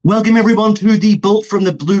Welcome everyone to the Bolt from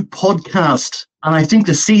the Blue podcast. And I think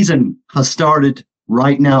the season has started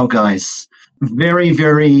right now, guys. Very,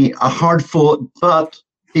 very hard fought, but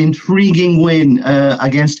intriguing win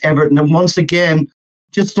against Everton. And once again,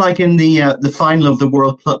 just like in the final of the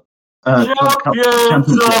World Cup. Champions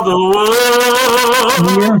of the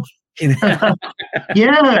world.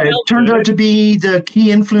 Yeah, it turned out to be the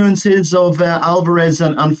key influences of Alvarez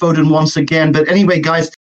and Foden once again. But anyway, guys,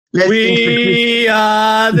 we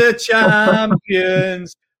are the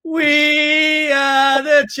champions. We are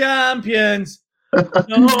the champions. No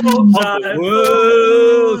time. Come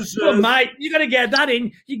on, mate. You got to get that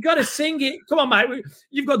in. You got to sing it. Come on, mate.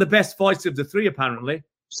 You've got the best voice of the three, apparently.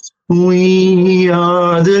 We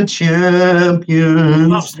are the champions.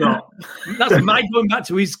 That's not. That's Mike going back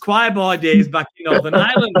to his choir boy days back in Northern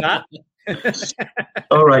Ireland. That.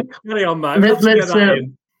 All right. Carry on, mate.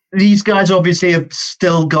 These guys obviously have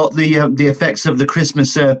still got the effects of the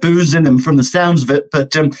Christmas booze in them from the sounds of it.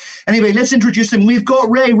 But anyway, let's introduce them. We've got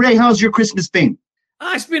Ray. Ray, how's your Christmas been?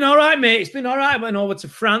 It's been all right, mate. It's been all right. I went over to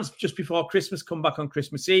France just before Christmas, come back on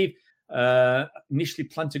Christmas Eve. Initially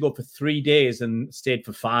planned to go for 3 days and stayed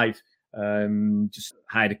for 5. Just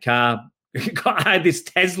hired a car. I had this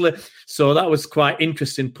Tesla. So that was quite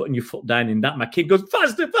interesting, putting your foot down in that. My kid goes,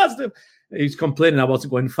 faster, faster. He's complaining I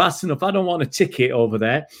wasn't going fast enough. I don't want a ticket over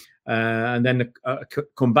there. And then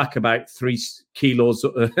come back about 3 kilos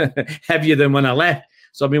heavier than when I left.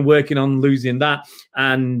 So I've been working on losing that.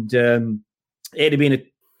 And it'd have been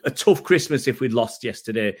a tough Christmas if we'd lost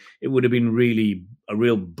yesterday. It would have been really a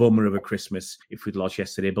real bummer of a Christmas if we'd lost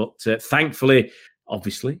yesterday. But thankfully,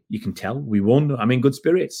 obviously, you can tell we won. I'm in good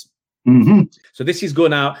spirits. Mm-hmm. So this is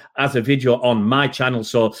going out as a video on my channel.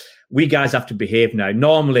 So we guys have to behave now.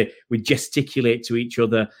 Normally, we gesticulate to each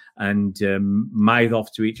other and mouth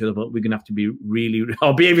off to each other, but we're going to have to be really...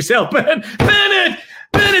 Oh, behave yourself, Bernard! Bernard,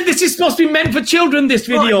 this is supposed to be meant for children, this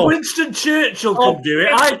video. Winston Churchill can do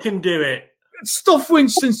it. I can do it. Stuff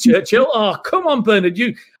Winston Churchill. Oh, come on, Bernard.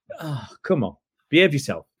 Come on. Behave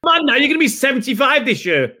yourself. Come on now, you're going to be 75 this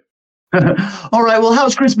year. All right, well,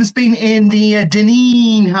 how's Christmas been in the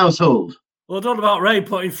Deneen household? Well, I don't know about Ray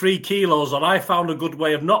putting 3 kilos on. I found a good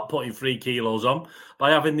way of not putting 3 kilos on by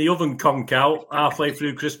having the oven conk out halfway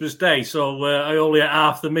through Christmas Day. So I only ate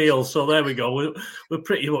half the meal. So there we go. We're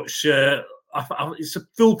pretty much... it's a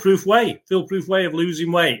foolproof way of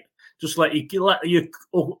losing weight. Just let your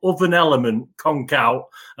oven element conk out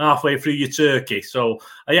halfway through your turkey. So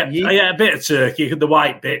I ate a bit of turkey, the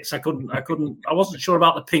white bits. I wasn't sure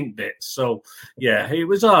about the pink bits. So yeah, it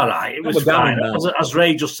was all right. It was fine. As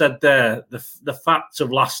Ray just said there, the fact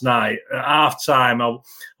of last night at half time, I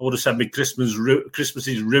would have said my Christmas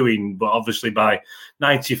is ruined, but obviously by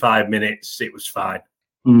 95 minutes it was fine.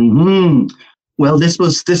 Mm-hmm. Well, this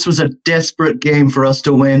was a desperate game for us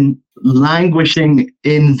to win, languishing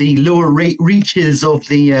in the lower reaches of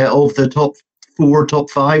the top 4, top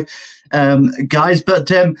 5 guys. But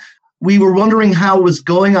we were wondering how it was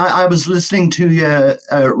going. I was listening to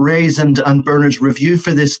Ray's and Bernard's review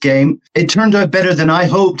for this game. It turned out better than I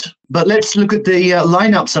hoped. But let's look at the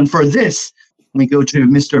lineups. And for this, we go to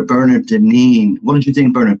Mr. Bernard Deneen. What did you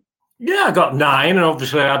think, Bernard? Yeah, I got 9, and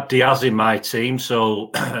obviously I had Diaz in my team. So,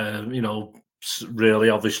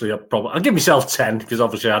 really, obviously, I'll give myself 10 because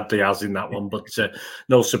obviously I had Diaz in that one, but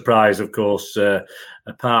no surprise, of course,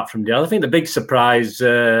 apart from Diaz. I think the big surprise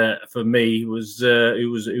for me was it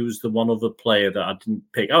was the one other player that I didn't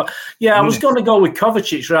pick. Oh, yeah, I was going to go with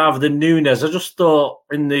Kovacic rather than Nunes. I just thought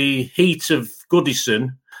in the heat of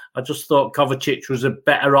Goodison, I just thought Kovacic was a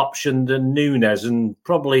better option than Nunes, and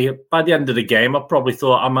probably by the end of the game, I probably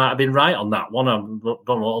thought I might have been right on that one. I don't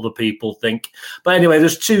know what other people think. But anyway,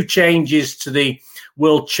 there's 2 changes to the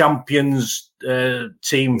world champions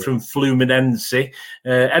team from Fluminense.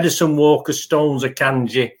 Edison, Walker, Stones,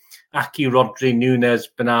 Akanji, Aki, Rodri, Nunes,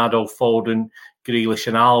 Bernardo, Foden, Grealish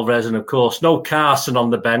and Alvarez. And, of course, no Carson on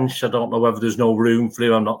the bench. I don't know whether there's no room for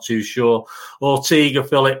him. I'm not too sure. Ortega,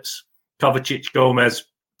 Phillips, Kovacic, Gomez,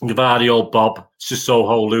 Gvardiol, Bob,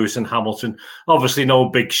 Sissoko, Lewis and Hamilton. Obviously, no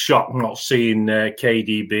big shock not seeing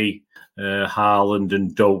KDB, Haaland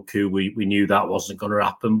and Doku. We knew that wasn't going to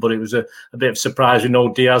happen, but it was a bit of surprise. We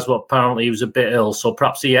know Diaz, but apparently he was a bit ill, so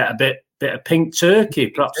perhaps he ate a bit of pink turkey.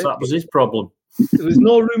 Perhaps that was his problem. There was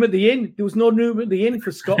no room at the inn. There was no room at the inn for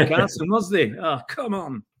Scott Carson, was there? Oh, come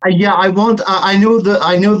on. Yeah, I know the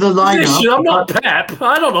lineup. I'm not Pep.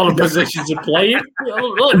 I don't know the positions of playing.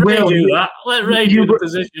 Let Ray do that. Let Ray do the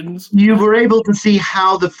positions. You were able to see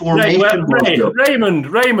how the formation was.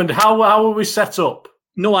 Raymond, how were we set up?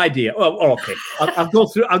 No idea. Oh, okay.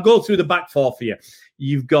 I'll go through the back 4 for you.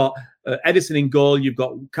 You've got Edison in goal. You've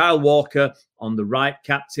got Kyle Walker on the right,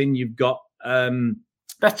 captain. You've got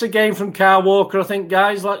better game from Kyle Walker, I think,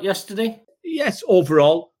 guys, like yesterday. Yes,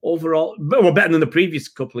 overall, well, better than the previous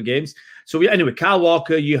couple of games. So anyway, Kyle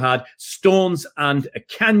Walker, you had Stones and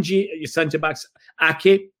Akanji at your centre backs.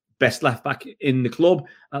 Ake, best left back in the club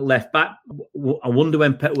at left back. I wonder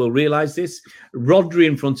when Pep will realise this. Rodri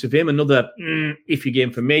in front of him, another iffy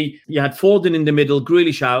game for me. You had Foden in the middle,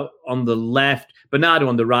 Grealish out on the left, Bernardo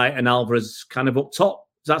on the right, and Alvarez kind of up top.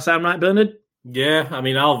 Does that sound right, Bernard? Yeah, I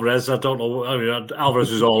mean, Alvarez, I don't know. I mean,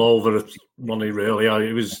 Alvarez was all over money, really.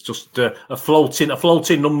 It was just a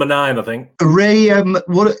floating number 9, I think. Ray,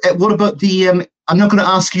 what about the... I'm not going to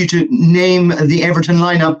ask you to name the Everton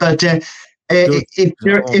lineup, but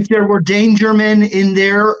if there were danger men in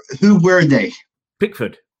there, who were they?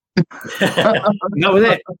 Pickford. That was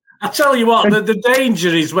it. I tell you what, the danger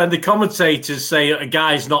is when the commentators say a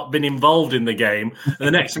guy's not been involved in the game, and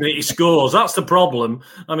the next minute he scores. That's the problem.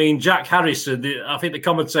 I mean, Jack Harrison, I think the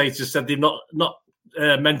commentators said they've not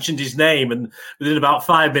mentioned his name, and within about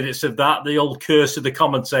 5 minutes of that, the old curse of the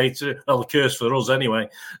commentator, well, the curse for us anyway,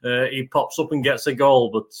 he pops up and gets a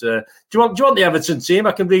goal. But do you want the Everton team?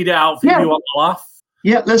 I can read it out for you if you want to laugh.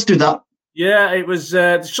 Yeah, let's do that. Yeah, it was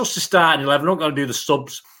just the starting 11. I'm not going to do the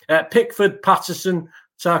subs. Pickford, Patterson,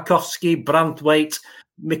 Tarkowski, Branthwaite,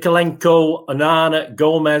 Mikalenko, Onana,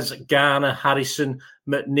 Gomez, Garner, Harrison,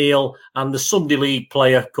 McNeil, and the Sunday League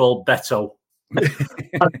player called Beto.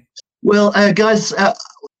 Well, guys,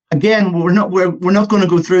 again, we're not going to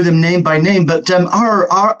go through them name by name, but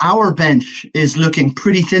our bench is looking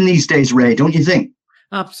pretty thin these days, Ray, don't you think?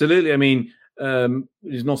 Absolutely. I mean,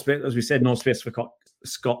 there's no space, as we said, no space for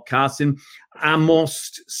Scott Carson. Our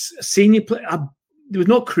most senior player. There was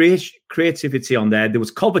no creativity on there. There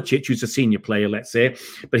was Kovacic, who's a senior player, let's say,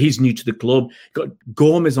 but he's new to the club. Got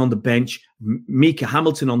Gomez on the bench, Mika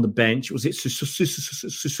Hamilton on the bench. Was it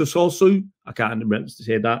Susosu? I can't remember to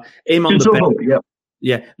say that. Him on the bench.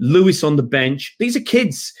 Yeah. Lewis on the bench. These are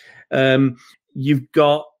kids. You've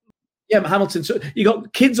got Hamilton. So you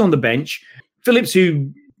got kids on the bench. Phillips,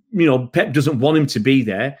 who Pep doesn't want him to be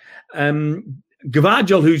there.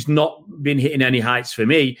 Gvardiol, who's not been hitting any heights for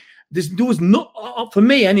me. There was not, for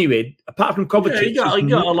me anyway, apart from Kovacic. Yeah, he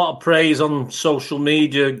got a lot of praise on social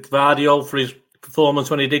media, Gvardiol, for his performance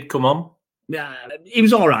when he did come on. Yeah, he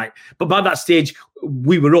was all right. But by that stage,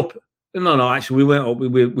 we were up. No, actually, we weren't up.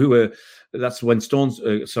 We were. That's when Stones.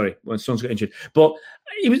 When Stones got injured. But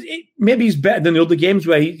maybe he's better than the other games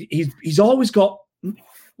where he's always got.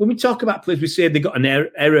 When we talk about players, we say they got an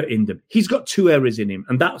error in them. He's got 2 errors in him,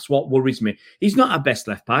 and that's what worries me. He's not our best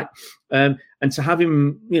left back, and to have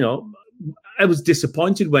him, I was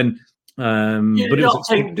disappointed when. Do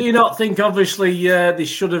you not think? Obviously, they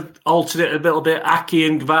should have altered it a little bit. Ake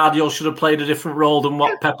and Gvardiol should have played a different role than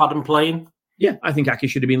what Pep had them playing. Yeah, I think Ake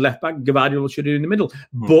should have been left back. Gvardiol should have been in the middle.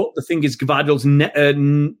 But the thing is, Gvardiol's.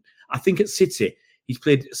 I think at City, he's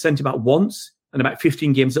played centre back once. And about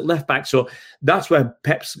 15 games at left back. So that's where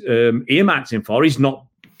Pep's earmarked him for. He's not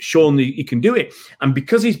shown that he can do it. And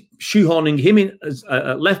because he's shoehorning him in as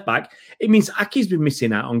left back, it means Ake's been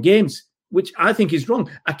missing out on games, which I think is wrong.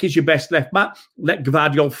 Ake's your best left back. Let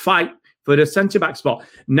Gvardiol fight for the centre-back spot.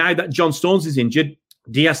 Now that John Stones is injured,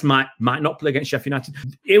 Diaz might not play against Sheffield United.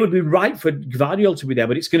 It would be right for Gvardiol to be there,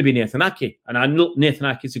 but it's going to be Nathan Ake. And I know Nathan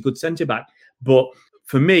Ake is a good centre-back. But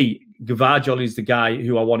for me, Gvardiol is the guy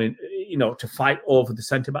who I wanted, to fight over the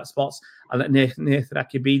centre-back spots and let Nathan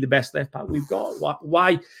Ake be the best left-back we've got.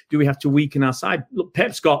 Why do we have to weaken our side? Look,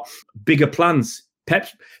 Pep's got bigger plans. Pep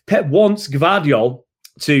wants Gvardiol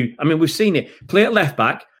to, we've seen it, play at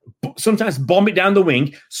left-back, sometimes bomb it down the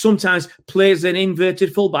wing, sometimes plays an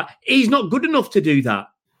inverted full-back. He's not good enough to do that.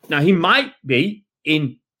 Now, he might be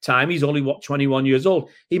in time. He's only, 21 years old.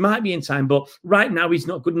 He might be in time, but right now he's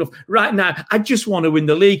not good enough. Right now, I just want to win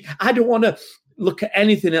the league. I don't want to look at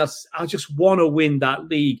anything else. I just want to win that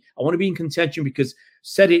league. I want to be in contention because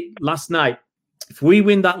said it last night. If we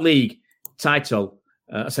win that league title,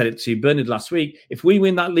 I said it to Bernard last week. If we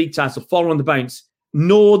win that league title, 4 on the bounce,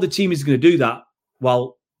 no other team is going to do that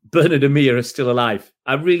while Bernard and me are still alive.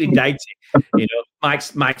 I really doubt it.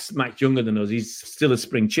 Mike's younger than us. He's still a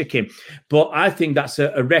spring chicken. But I think that's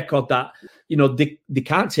a record that, they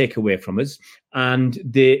can't take away from us. And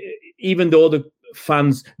even though the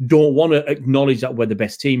fans don't want to acknowledge that we're the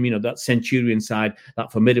best team, that Centurion side,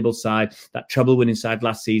 that formidable side, that treble-winning side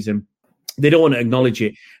last season, they don't want to acknowledge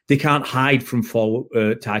it. They can't hide from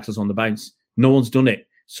 4 titles on the bounce. No one's done it.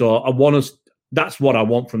 So that's what I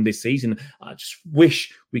want from this season. I just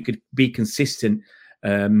wish we could be consistent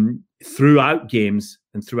throughout games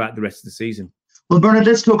and throughout the rest of the season. Well, Bernard,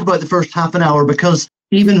 let's talk about the first half an hour because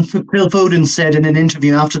Even Phil Foden said in an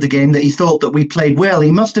interview after the game that he thought that we played well.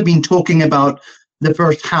 He must have been talking about the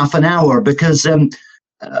first half an hour, because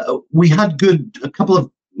we had a couple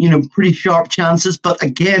of pretty sharp chances, but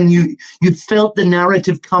again, you felt the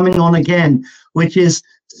narrative coming on again, which is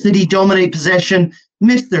City dominate possession,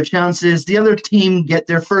 miss their chances, the other team get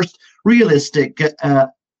their first realistic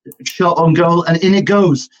shot on goal, and in it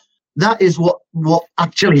goes. That is what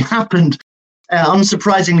actually happened,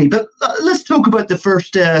 unsurprisingly. But let's talk about the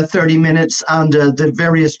first 30 minutes and the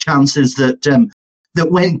various chances that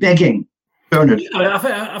went begging. Bernard.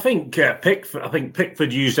 I think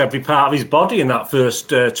Pickford used every part of his body in that first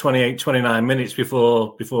 28-29 minutes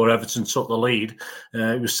before Everton took the lead. He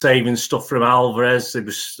was saving stuff from Alvarez.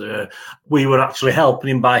 We were actually helping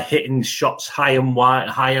him by hitting shots high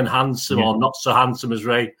and handsome, or not so handsome, as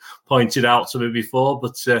Ray pointed out to me before.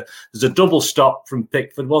 But there's a double stop from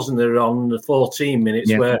Pickford, wasn't there, on the 14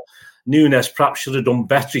 minutes where Nunes perhaps should have done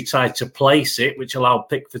better. He tried to place it, which allowed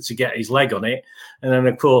Pickford to get his leg on it. And then,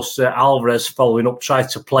 of course, Alvarez following up tried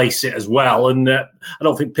to place it as well. And I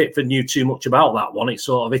don't think Pickford knew too much about that one. It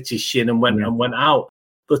sort of hit his shin and went out.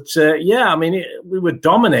 But, we were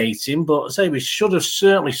dominating. But I say we should have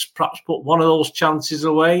certainly perhaps put one of those chances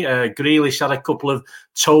away. Grealish had a couple of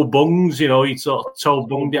toe bungs. He sort of toe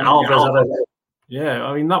bunged it. Alvarez had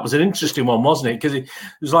that was an interesting one, wasn't it? Because it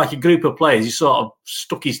was like a group of players. He sort of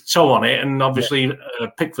stuck his toe on it, and obviously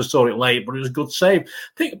Pickford saw it late, but it was a good save.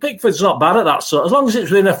 Pickford's not bad at that sort. As long as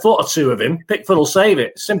it's within a foot or two of him, Pickford will save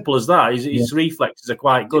it. Simple as that. His reflexes are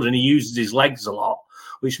quite good, and he uses his legs a lot,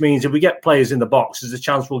 which means if we get players in the box, there's a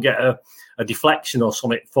chance we'll get a deflection or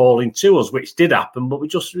something falling to us, which did happen, but we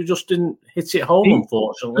just didn't hit it home,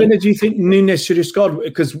 unfortunately. Do you think Nunes should have scored?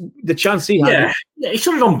 Because the chance he had... Yeah, he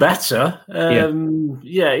should have done better.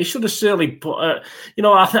 He should have certainly put...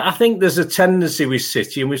 I think there's a tendency with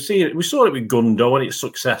City, and we saw it with Gundo when it's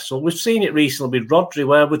successful. We've seen it recently with Rodri,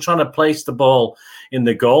 where we're trying to place the ball in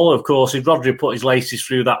the goal. Of course, if Rodri put his laces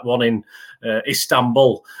through that one in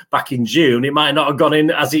Istanbul back in June, it might not have gone in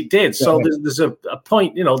as it did. So there's a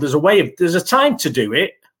point, there's a time to do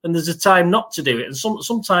it, and there's a time not to do it. And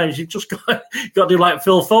sometimes you've just got to do like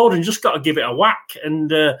Phil Foden, just got to give it a whack.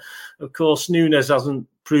 And of course, Nunes hasn't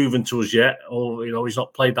proven to us yet, or he's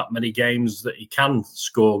not played that many games that he can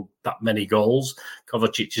score that many goals.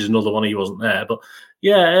 Kovacic is another one, he wasn't there, but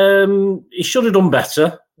he should have done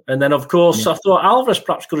better. And then, of course, I thought Alvarez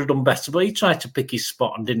perhaps could have done better, but he tried to pick his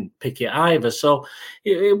spot and didn't pick it either. So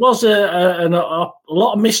it was a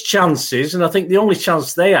lot of missed chances. And I think the only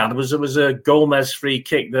chance they had was a Gomez free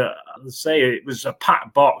kick that, it was a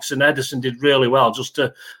packed box, and Ederson did really well just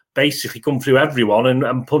to basically come through everyone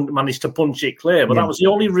and managed to punch it clear. But that was the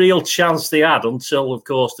only real chance they had until, of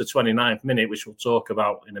course, the 29th minute, which we'll talk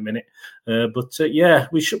about in a minute.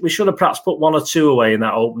 We should have perhaps put one or two away in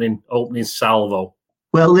that opening salvo.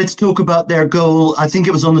 Well, let's talk about their goal. I think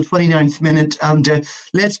it was on the 29th minute. And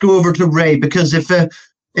let's go over to Ray, because if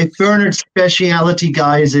Bernard's speciality,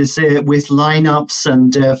 guys, is with lineups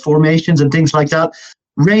and formations and things like that,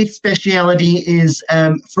 Ray's speciality is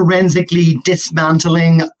forensically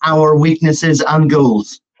dismantling our weaknesses and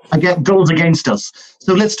goals against us.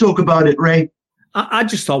 So let's talk about it, Ray. I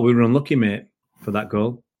just thought we were unlucky, mate, for that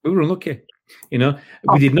goal. We were unlucky. We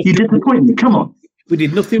did nothing. You disappoint me. Come on. We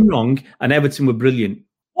did nothing wrong, and Everton were brilliant.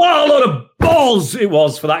 What a lot of balls it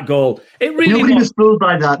was for that goal. It really Nobody was fooled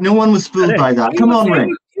by that. No one was fooled by that. Come on, Ray.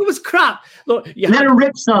 It was crap. Look, let her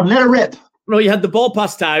rip, son. Let her rip. No, you had the ball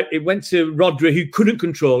passed out. It went to Rodri, who couldn't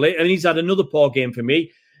control it, and he's had another poor game for me.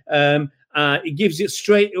 He gives it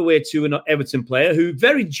straight away to an Everton player who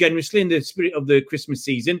very generously, in the spirit of the Christmas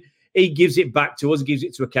season, he gives it back to us, gives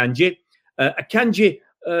it to Akanji. Akanji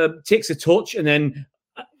takes a touch, and then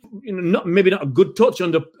maybe not a good touch,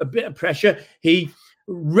 under a bit of pressure, he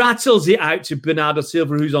rattles it out to Bernardo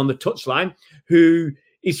Silva, who's on the touchline, who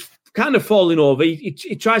is kind of falling over. He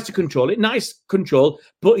tries to control it, nice control,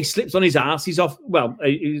 but he slips on his arse. He's off. Well,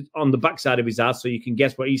 he's on the backside of his arse, so you can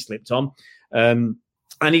guess what he slipped on. And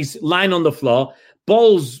he's lying on the floor.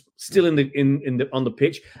 Ball's still on the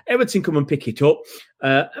pitch. Everton come and pick it up.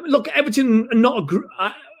 Look, Everton are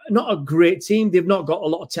not a great team. They've not got a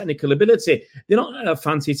lot of technical ability. They're not a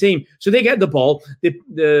fancy team. So they get the ball, they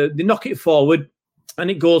knock it forward, and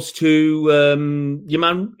it goes to your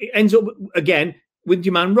man. It ends up again with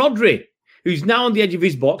your man Rodri, who's now on the edge of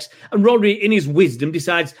his box. And Rodri, in his wisdom,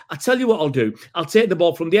 decides, I'll tell you what I'll do. I'll take the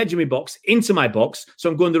ball from the edge of my box into my box. So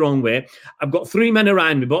I'm going the wrong way. I've got three men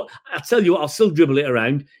around me, but I'll tell you what, I'll still dribble it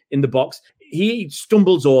around in the box. He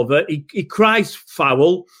stumbles over. He cries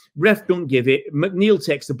foul. Ref don't give it. McNeil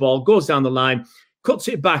takes the ball, goes down the line, cuts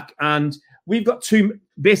it back, and we've got two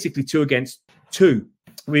against two.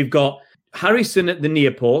 We've got Harrison at the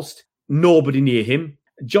near post, nobody near him.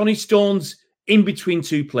 Johnny Stones in between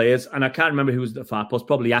two players, and I can't remember who was at the far post,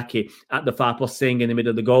 probably Aki at the far post, sitting in the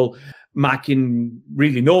middle of the goal, marking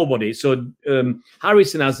really nobody. So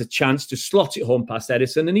Harrison has a chance to slot it home past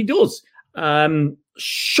Edison, and he does.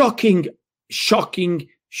 Shocking.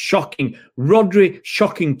 Rodri,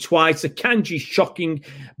 shocking twice. Akanji, shocking.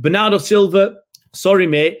 Bernardo Silva, sorry,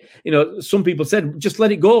 mate. Some people said, just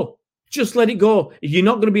let it go. Just let it go. You're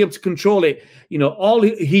not going to be able to control it. All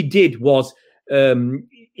he did was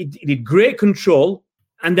he did great control,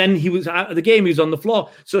 and then he was out of the game. He was on the floor.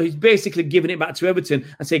 So he's basically giving it back to Everton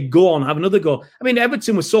and said, go on, have another go. I mean,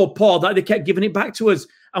 Everton was so poor that they kept giving it back to us.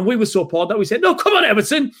 And we were so poor that we said, no, come on,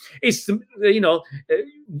 Everton. It's,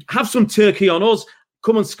 have some turkey on us.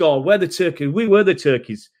 Come and score. We're the turkey. We were the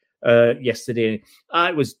turkeys yesterday.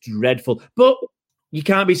 It was dreadful. But you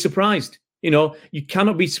can't be surprised. You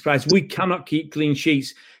cannot be surprised. We cannot keep clean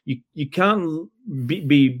sheets. You can't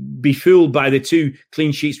be fooled by the 2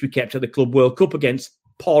 clean sheets we kept at the Club World Cup against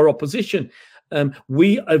poor opposition.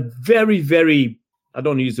 We are very, very, I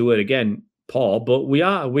don't use the word again, poor, but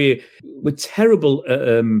we're terrible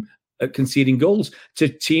at conceding goals to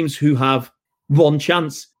teams who have one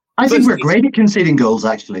chance. I think we're great at conceding goals,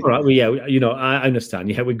 actually. All right, well, yeah, I understand.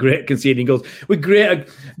 Yeah, we're great at conceding goals. We're great at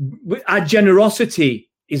our generosity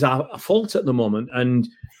is our fault at the moment. And,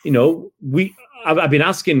 I've been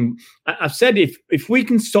asking, I've said if we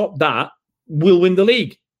can stop that, we'll win the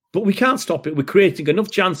league. But we can't stop it. We're creating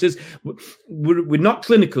enough chances. We're not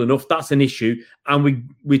clinical enough. That's an issue. And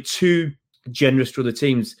we're too generous to other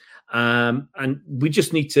teams. And we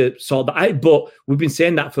just need to sort that out. But we've been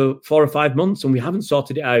saying that for 4 or 5 months, and we haven't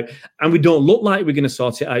sorted it out. And we don't look like we're going to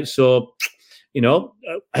sort it out. So,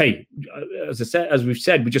 hey, as we've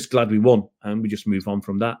said, we're just glad we won, and we just move on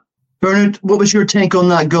from that. Bernard, what was your take on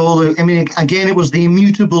that goal? I mean, again, it was the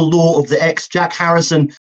immutable law of the ex-Jack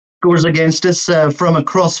Harrison scores against us from a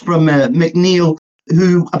cross from McNeil,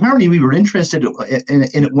 who apparently we were interested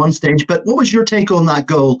in at one stage. But what was your take on that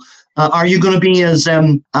goal? Are you going to be as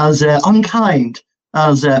unkind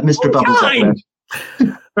as Mr. Bubbles up there?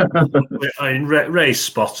 I mean, Ray's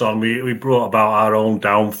spot on. We brought about our own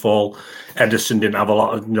downfall. Edison didn't have a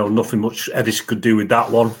lot of, nothing much Edison could do with that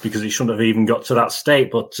one because he shouldn't have even got to that state.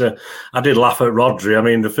 But I did laugh at Rodri. I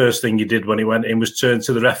mean, the first thing he did when he went in was turn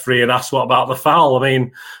to the referee and ask what about the foul. I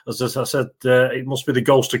mean, as I said, it must be the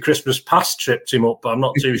ghost of Christmas past tripped him up, but I'm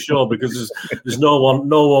not too sure because there's no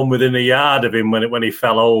one within a yard of him when he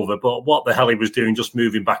fell over. But what the hell he was doing, just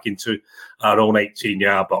moving back into our own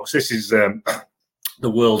 18-yard box. This is the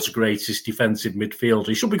world's greatest defensive midfielder.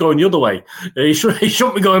 He should be going the other way. He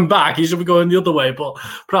shouldn't be going back. He should be going the other way. But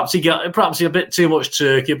perhaps he a bit too much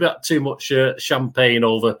turkey, a bit too much champagne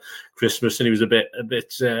over Christmas, and he was a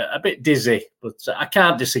bit dizzy. But I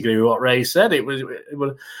can't disagree with what Ray said.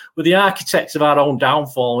 We're the architects of our own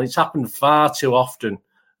downfall. It's happened far too often.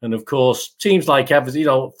 And of course, teams like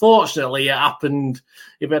Everton, fortunately, it happened.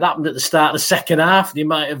 If it happened at the start of the second half, they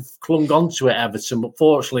might have clung on to it, Everton. But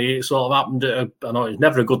fortunately, it sort of happened. I know it's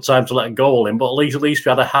never a good time to let a goal in, but at least we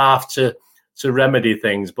had a half to remedy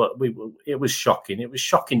things. But it was shocking. It was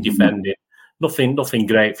shocking defending. Nothing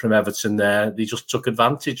great from Everton there. They just took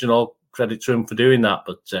advantage, and all credit to them for doing that.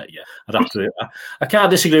 But I can't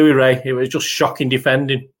disagree with Ray. It was just shocking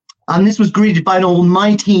defending. And this was greeted by an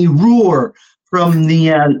almighty roar from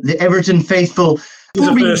the Everton faithful. It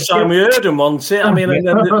was the first time we heard them, wasn't it? I mean, and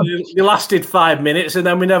then they lasted 5 minutes, and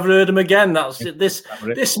then we never heard them again. That's this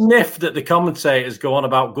myth that the commentators go on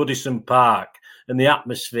about Goodison Park and the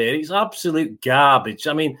atmosphere. It's absolute garbage.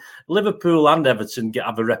 I mean, Liverpool and Everton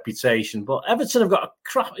have a reputation, but Everton have got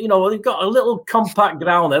they've got a little compact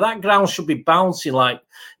ground there. That ground should be bouncing like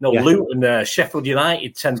Luton, Sheffield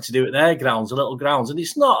United tend to do at their grounds, little grounds, and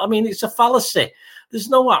it's not. I mean, it's a fallacy. There's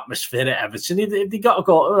no atmosphere at Everton. They got to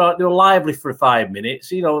go. Right, they were lively for 5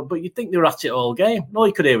 minutes, but you'd think they were at it all game. All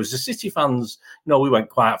you could hear was the City fans. We went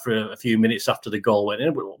quiet for a few minutes after the goal went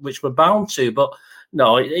in, which we're bound to. But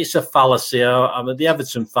no, it's a fallacy. I mean, the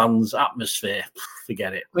Everton fans' atmosphere,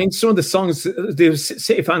 forget it. I mean, some of the songs the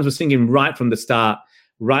City fans were singing right from the start.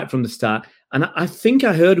 And I think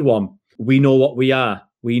I heard one. We know what we are.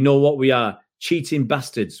 We know what we are. Cheating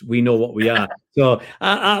bastards, we know what we are. So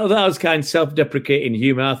that was kind of self-deprecating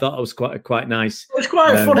humour. I thought it was quite nice. It's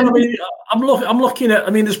quite funny. I mean, I'm looking at.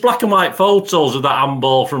 I mean, there's black and white photos of that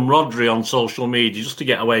handball from Rodri on social media just to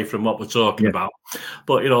get away from what we're talking about.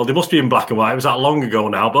 But they must be in black and white. It was that long ago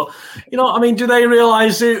now. But I mean, do they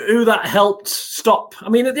realise who that helped stop? I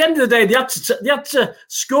mean, at the end of the day, they had to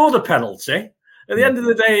score the penalty. At the end of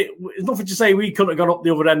the day, it's nothing to say we couldn't have gone up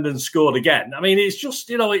the other end and scored again. I mean, it's just,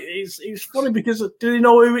 it's funny because do you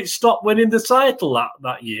know who it stopped winning the title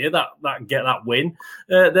that year, that win?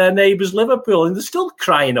 Their neighbours Liverpool, and they're still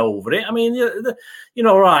crying over it. I mean,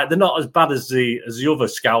 right, they're not as bad as the other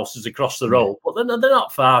Scousers across the road, but they're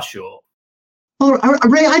not far short. Well,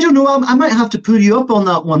 Ray, I don't know. I might have to pull you up on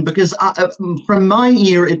that one because from my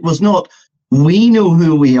ear, it was not we know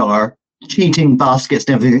who we are, cheating baskets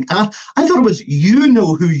and everything. I thought it was you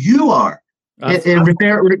know who you are,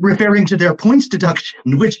 referring to their points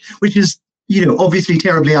deduction, which is obviously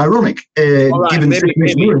terribly ironic. Given maybe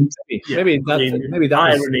that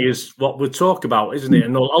irony is what we talk about, isn't it?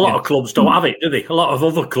 And a lot of clubs don't have it, do they? A lot of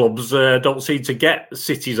other clubs don't seem to get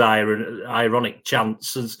City's ironic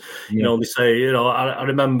chances. They say. I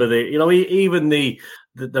remember even the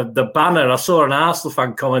banner. I saw an Arsenal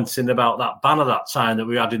fan commenting about that banner that time that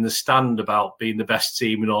we had in the stand about being the best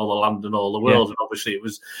team in all the land and all the world. And obviously it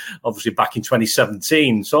was back in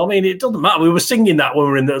 2017. So I mean, it doesn't matter. We were singing that when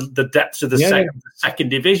we were in the depths of the second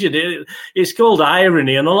division. It's called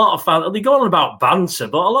irony, and a lot of fans, they go on about banter,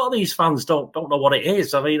 but a lot of these fans don't know what it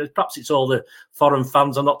is. I mean, perhaps it's all the foreign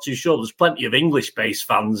fans. I'm not too sure. There's plenty of English-based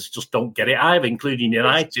fans just don't get it either, including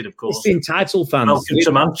United, of course. It's the entitled fans. Welcome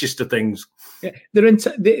to Manchester things. Yeah,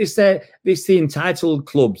 it's the entitled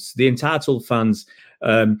clubs, the entitled fans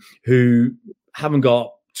who haven't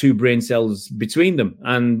got two brain cells between them,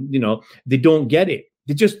 and they don't get it.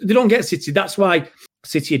 They don't get City. That's why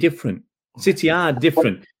City are different. City are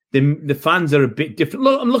different. The fans are a bit different.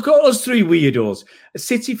 Look at us three weirdos.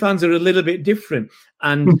 City fans are a little bit different,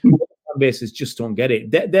 and fan bases just don't get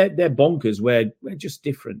it. They're bonkers. We're just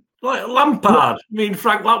different. Like Lampard. I mean,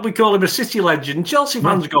 Frank, like we call him a City legend. Chelsea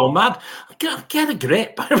fans go mad. Get a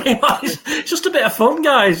grip. I mean, it's just a bit of fun,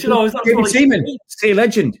 guys. David Seaman, City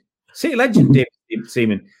legend. City legend, David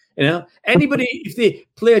Seaman. Anybody, if they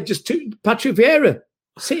play just Patrick Vieira,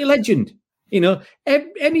 City legend.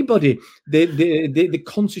 Anybody, they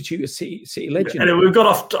constitute a city legend. Anyway, we've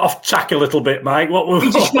got off track a little bit, Mike. What were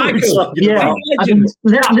we talking about? You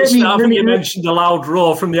mentioned the loud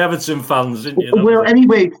roar from the Everton fans, didn't you? Well,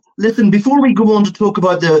 anyway, listen. Before we go on to talk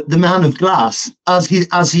about the man of glass, as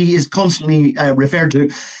he is constantly referred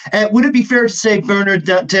to, would it be fair to say, Bernard,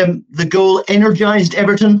 that the goal energised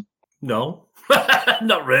Everton? No.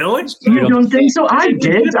 Not really. You don't think so? I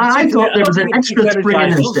did. I thought there was an extra spring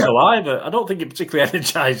in his step. I don't think it particularly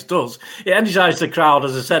energised us. It energised the crowd,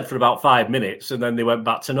 as I said, for about 5 minutes, and then they went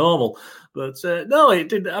back to normal. But no, it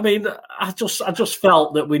didn't. I mean, I just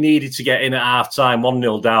felt that we needed to get in at half time,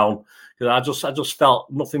 1-0 down. I just felt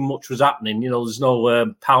nothing much was happening. There's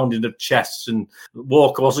no pounding of chests, and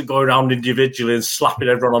Walker wasn't going around individually and slapping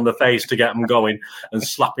everyone on the face to get them going and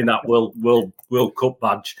slapping that World Cup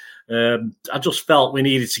badge. I just felt we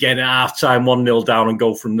needed to get in at half time, 1-0 down, and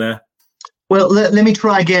go from there. Well, let me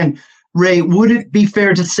try again. Ray, would it be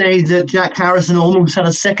fair to say that Jack Harrison almost had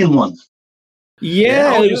a second one?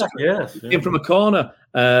 Yeah. Came from a corner.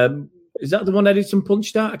 Is that the one Edison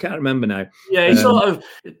punched out? I can't remember now. Yeah, he's sort of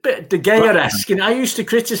a bit De Gea-esque. And I used to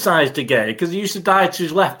criticise De Gea because he used to die to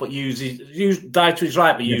his left, but use his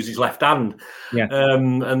right, but use his left hand. Yeah.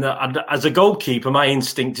 And as a goalkeeper, my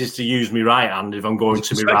instinct is to use my right hand if I'm going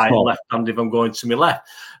to my right, and left hand if I'm going to my left.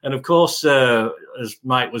 And of course, as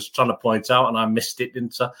Mike was trying to point out, and I missed it,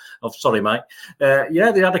 didn't I? Oh, sorry, Mike. They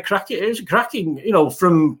had a cracking. It was a cracking.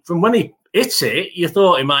 From when he hit it, you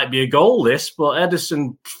thought it might be a goal, but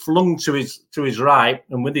Edison flung to his right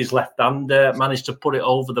and with his left hand managed to put it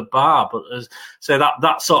over the bar. But so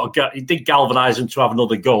that sort of it did galvanise him to have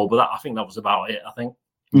another goal. But I think that was about it. I think.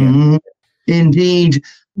 Mm-hmm. Indeed,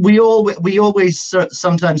 we always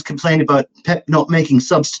sometimes complain about Pep not making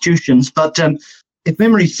substitutions, but if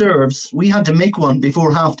memory serves, we had to make one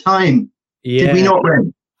before half time. Yeah. Did we not,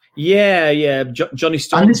 Ren? Yeah. Johnny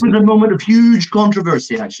Stones. And this was a moment of huge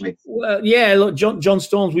controversy, actually. Well, yeah, look, John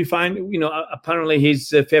Stones, we find, apparently his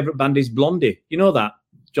favourite band is Blondie. You know that?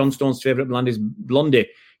 John Stones' favourite band is Blondie.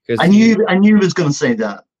 I knew he was going to say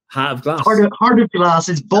that. Heart of Glass. Heart of Glass.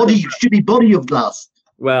 His body should be Body of Glass.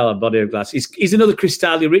 Well, a Body of Glass. He's another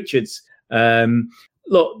Cristalli Richards.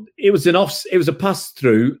 Look, it was a pass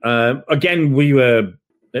through. Again, we were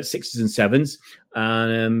at 6s and 7s.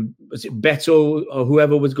 And was it Beto or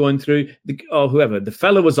whoever was going through? The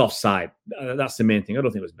fella was offside. That's the main thing. I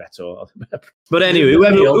don't think it was Beto. But anyway,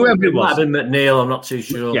 whoever it was. Might have been McNeil, I'm not too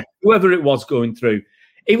sure. Yeah, whoever it was going through,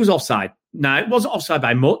 it was offside. Now, it wasn't offside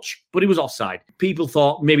by much, but it was offside. People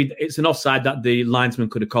thought maybe it's an offside that the linesman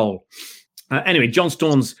could have called. Anyway, John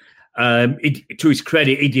Stones, to his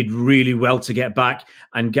credit, he did really well to get back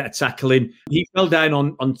and get a tackle in. He fell down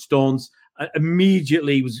on Stones.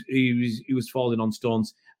 immediately he was falling on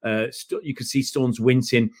Stones. You could see Stones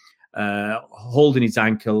wincing, holding his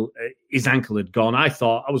ankle. His ankle had gone. I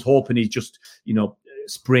was hoping he just,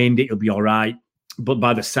 sprained it. He'll be all right. But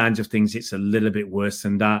by the signs of things, it's a little bit worse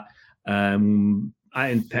than that. In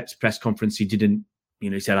Pep's press conference, he didn't,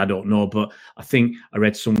 he said, I don't know. But I think I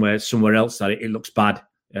read somewhere else that it looks bad.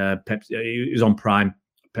 Pep, it was on Prime.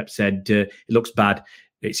 Pep said, it looks bad.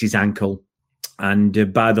 It's his ankle.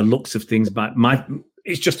 And by the looks of things,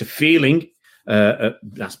 it's just a feeling.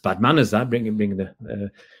 That's bad manners, that, bringing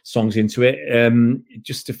the songs into it.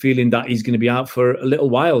 Just a feeling that he's going to be out for a little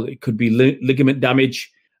while. It could be ligament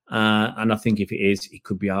damage. And I think if it is, he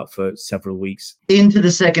could be out for several weeks. Into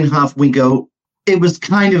the second half we go. It was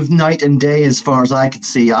kind of night and day as far as I could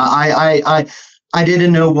see. I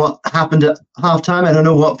didn't know what happened at halftime. I don't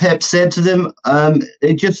know what Pep said to them.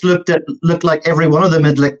 It just looked like every one of them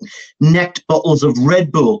had necked bottles of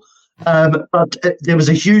Red Bull. But there was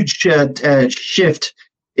a huge shift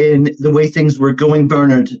in the way things were going,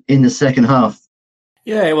 Bernard, in the second half.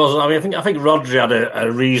 Yeah, it was. I mean, I think Rodri had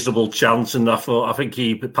a reasonable chance, and I think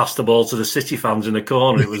he passed the ball to the City fans in the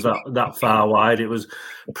corner. It was that far wide. It was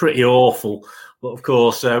pretty awful. But of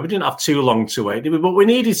course, we didn't have too long to wait, did we? But we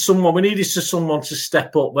needed someone. We needed someone to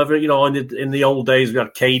step up. Whether in the old days we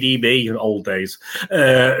had KDB. In old days,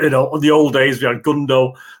 in the old days we had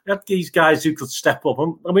Gundo. We had these guys who could step up,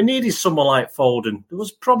 and we needed someone like Foden. There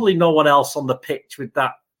was probably no one else on the pitch with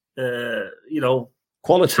that,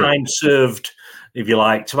 quality, time served, if you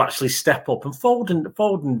like, to actually step up. And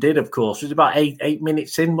Foden did, of course. It was about eight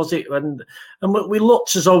minutes in, was it? And we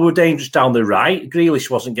looked as though we were dangerous down the right. Grealish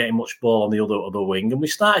wasn't getting much ball on the other wing, and we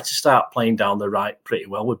started playing down the right pretty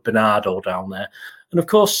well with Bernardo down there. And of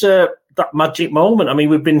course, that magic moment. I mean,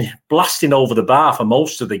 we've been blasting over the bar for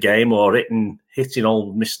most of the game, or hitting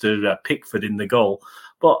old Mr. Pickford in the goal.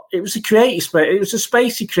 But it was a creative space. It was a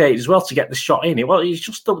space he created as well to get the shot in. It's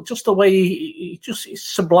just the way it's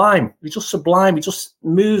sublime. He's just sublime. He just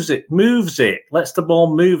moves it, lets the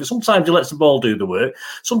ball move. Sometimes he lets the ball do the work.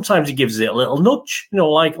 Sometimes he gives it a little nudge,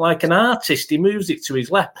 like an artist. He moves it to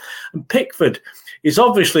his left. And Pickford is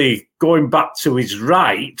obviously going back to his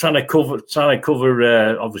right, trying to cover,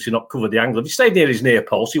 obviously not cover the angle. If he stayed near his near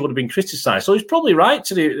post, he would have been criticised. So he's probably right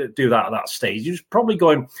to do that at that stage. He was probably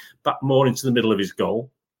going back more into the middle of his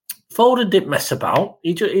goal. Foden didn't mess about.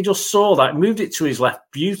 He just saw that, moved it to his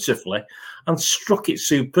left beautifully, and struck it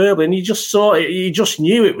superbly. And he just saw it. He just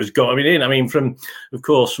knew it was going in. I mean, from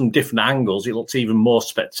different angles, it looked even more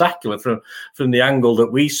spectacular. From the angle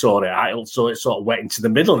that we saw it at, it sort of went into the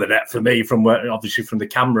middle of the net for me. From the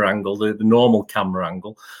camera angle, the normal camera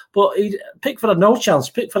angle. But Pickford had no chance.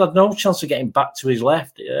 Pickford had no chance of getting back to his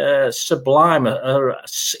left. Sublime.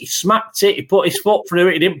 He smacked it. He put his foot through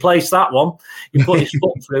it. He didn't place that one. He put his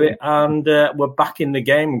foot through it, and we're back in the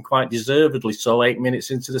game, and quite deservedly so. 8 minutes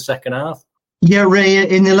into the second half. Yeah, Ray,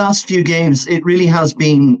 in the last few games, it really has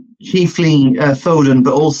been chiefly Foden,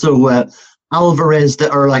 but also Alvarez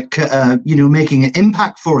that are making an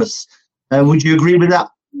impact for us. Would you agree with that?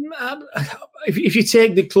 If you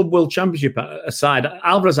take the Club World Championship aside,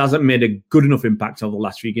 Alvarez hasn't made a good enough impact over the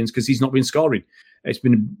last few games because he's not been scoring. It's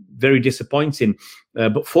been very disappointing.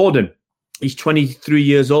 But Foden, he's 23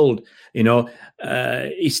 years old.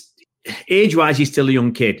 He's age-wise, he's still a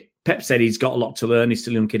young kid. Pep said he's got a lot to learn. He's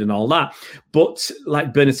still a young kid and all that. But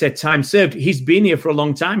like Bernard said, time served. He's been here for a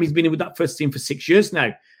long time. He's been here with that first team for 6 years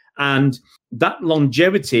now. And that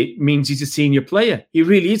longevity means he's a senior player. He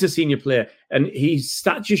really is a senior player. And his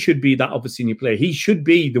stature should be that of a senior player. He should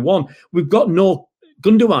be the one. We've got no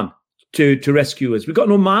Gundogan to rescue us. We've got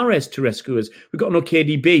no Mahrez to rescue us. We've got no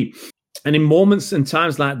KDB. And in moments and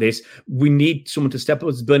times like this, we need someone to step up.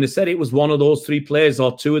 As Bernard said, it was one of those three players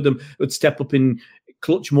or two of them would step up in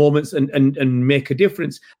clutch moments and make a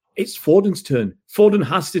difference. It's Foden's turn. Foden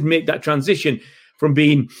has to make that transition from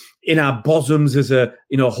being in our bosoms as a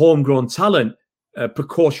homegrown talent,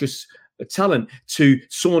 precocious talent, to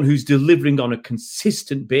someone who's delivering on a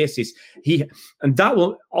consistent basis. And that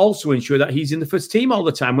will also ensure that he's in the first team all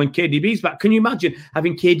the time when KDB's back. Can you imagine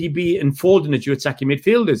having KDB and Foden as your attacking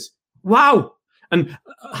midfielders? Wow! And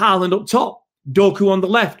Haaland up top, Doku on the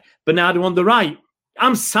left, Bernardo on the right.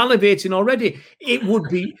 I'm salivating already. It would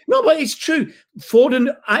be... No, but it's true.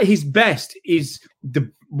 Foden, at his best, is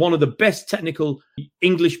one of the best technical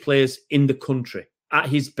English players in the country, at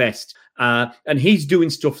his best. And he's doing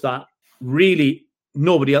stuff that really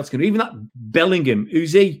nobody else can do. Even that Bellingham,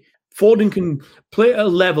 who's he? Foden can play at a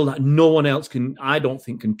level that no one else can, I don't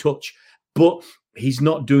think, can touch. But he's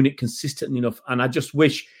not doing it consistently enough. And I just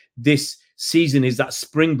wish this season is that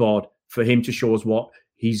springboard for him to show us what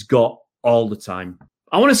he's got all the time.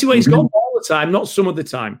 I want to see what he's got all the time, not some of the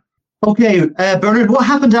time. Okay, Bernard, what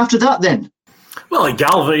happened after that then? Well,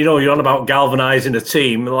 you're on about galvanising a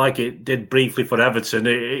team like it did briefly for Everton.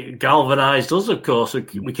 It galvanised us, of course.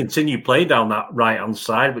 We continue playing down that right-hand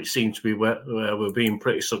side, which seemed to be where we're being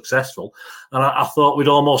pretty successful. And I thought we'd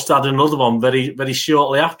almost had another one very, very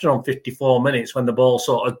shortly after on 54 minutes when the ball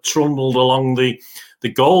sort of trundled along the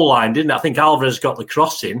goal line, didn't it? I think Alvarez got the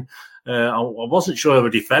crossing. I wasn't sure if a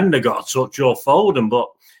defender got a touch or Foden, but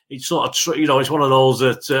it's sort of, it's one of those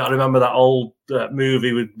that I remember that old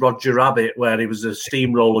movie with Roger Rabbit where he was a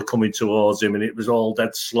steamroller coming towards him and it was all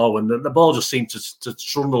dead slow and the ball just seemed to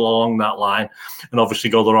trundle along that line and obviously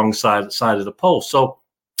go the wrong side of the post. So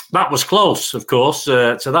that was close, of course,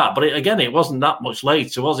 to that. But it wasn't that much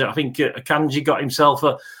later, was it? I think Akanji got himself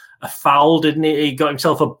a foul, didn't he? He got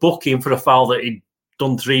himself a booking for a foul that he'd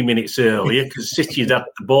done 3 minutes earlier because City had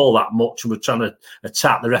the ball that much and were trying to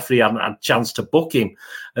attack. The referee hadn't had a chance to book him.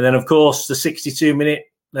 And then, of course, the 62-minute,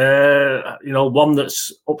 one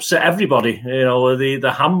that's upset everybody,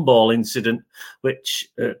 the handball incident, which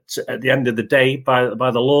at the end of the day, by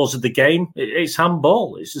the laws of the game, it's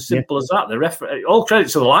handball. It's as simple as that. The referee, all credit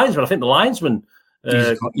to the linesman. I think the linesman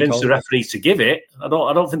convinced the referee to give it. I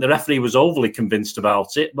don't think the referee was overly convinced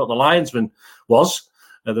about it, but the linesman was.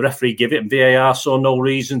 The referee gave it, and VAR saw no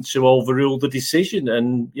reason to overrule the decision.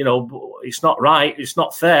 And, it's not right, it's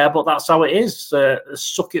not fair, but that's how it is.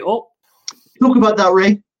 Suck it up. Talk about that,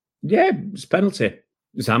 Ray. Yeah, it's penalty.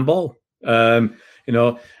 It's handball. I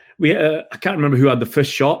can't remember who had the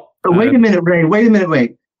first shot. But wait a minute, Ray.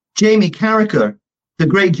 Wait. Jamie Carragher, the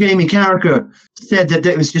great Jamie Carragher, said that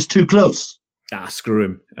it was just too close.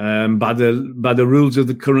 Screw him. By the rules of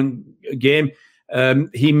the current game,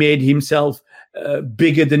 he made himself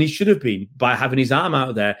bigger than he should have been by having his arm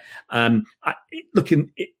out there. Was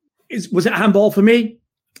it a handball for me?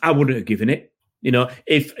 I wouldn't have given it.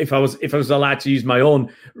 If I was allowed to use my own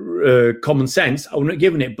common sense, I wouldn't have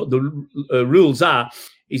given it. But the rules are,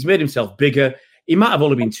 he's made himself bigger. He might have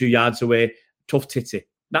only been 2 yards away. Tough titty.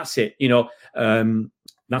 That's it.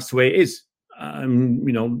 That's the way it is.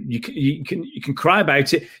 You can cry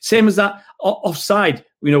about it. Same as that offside.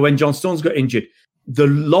 When John Stones got injured, the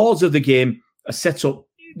laws of the game are set up.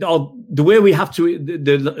 The way we have to,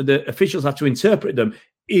 the officials have to interpret them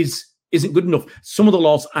isn't good enough. Some of the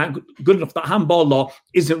laws aren't good enough. That handball law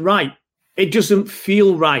isn't right. It doesn't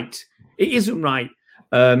feel right. It isn't right.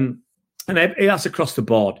 And that's across the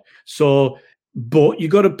board. So, but you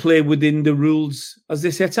got to play within the rules as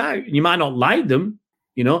they set out. You might not like them,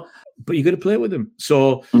 but you got to play with them.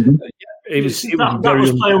 So it was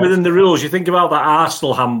playing within the rules. You think about that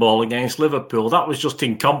Arsenal handball against Liverpool. That was just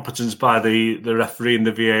incompetence by the referee and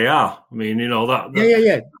the VAR. I mean,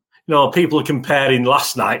 that. People are comparing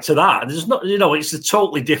last night to that. There's not, it's a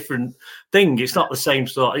totally different thing. It's not the same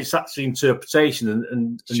sort. It's actually interpretation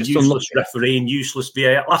and useless referee and useless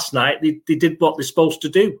VAR. Last night they did what they're supposed to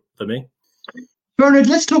do for me. Bernard,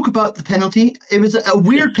 let's talk about the penalty. It was a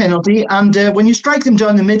weird penalty, and when you strike them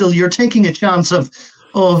down the middle, you're taking a chance of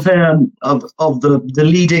the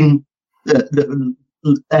leading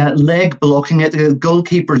leg blocking it. The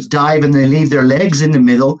goalkeepers dive and they leave their legs in the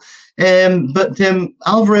middle. But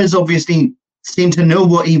Alvarez obviously seemed to know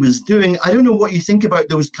what he was doing. I don't know what you think about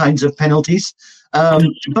those kinds of penalties, but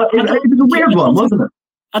it was a weird one, wasn't it?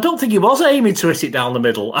 I don't think he was aiming to hit it down the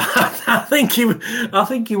middle. I think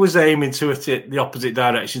he was aiming to hit it the opposite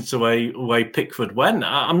direction to where Pickford went.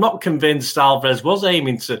 I'm not convinced Alvarez was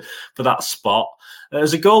aiming for that spot.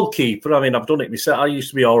 As a goalkeeper, I mean, I've done it myself. I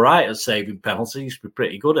used to be all right at saving penalties. I used to be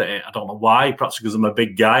pretty good at it. I don't know why. Perhaps because I'm a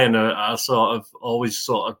big guy and I always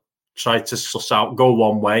try to suss out, go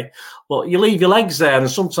one way. Well, you leave your legs there, and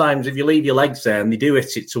sometimes if you leave your legs there and they do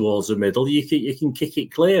hit it towards the middle, you can kick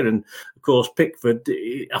it clear. And of course, Pickford,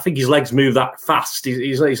 I think his legs move that fast.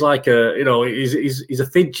 He's like he's a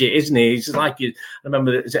fidget, isn't he? He's like, I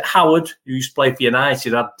remember, is it Howard who used to play for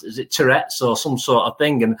United? Is it Tourette's or some sort of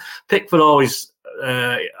thing? And Pickford always.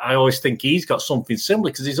 I always think he's got something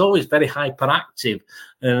similar because he's always very hyperactive,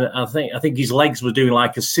 and I think his legs were doing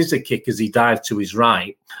like a scissor kick as he dived to his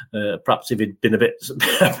right. Perhaps if he'd been a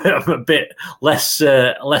bit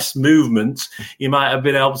less movement, he might have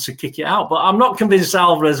been able to kick it out. But I'm not convinced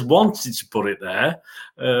Alvarez wanted to put it there.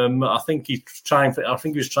 I think he was trying for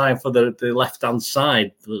the left hand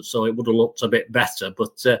side, so it would have looked a bit better.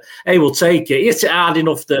 But hey, we'll take it. He hit it hard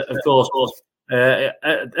enough that, of course.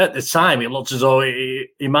 At the time, it looked as though he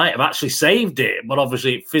might have actually saved it, but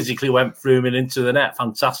obviously it physically went through him and into the net.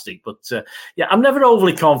 Fantastic. But I'm never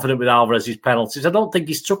overly confident with Alvarez's penalties. I don't think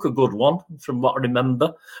he's took a good one from what I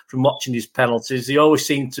remember from watching his penalties. He always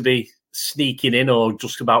seemed to be sneaking in or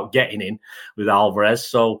just about getting in with Alvarez.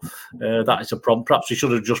 So that is a problem. Perhaps we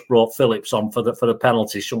should have just brought Phillips on for the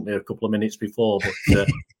penalty, shouldn't we, a couple of minutes before? But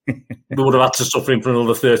we would have had to suffer him for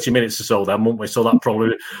another 30 minutes or so then, wouldn't we? So that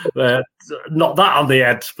probably not that on the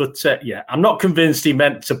head. But yeah, I'm not convinced he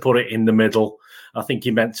meant to put it in the middle. I think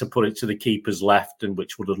he meant to put it to the keeper's left, and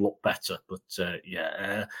which would have looked better. But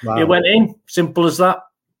It went in. Simple as that.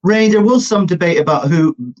 Ray, there was some debate about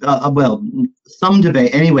who, some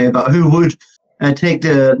debate anyway, about who would take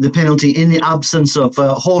the penalty in the absence of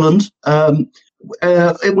Holland.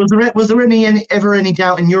 Was there ever any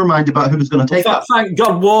doubt in your mind about who was going to take that? Thank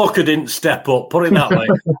God Walker didn't step up, put it that way.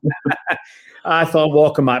 I thought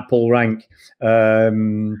Walker might pull rank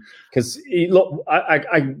because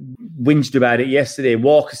I whinged about it yesterday.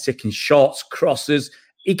 Walker's taking shots, crosses.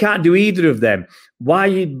 He can't do either of them. Why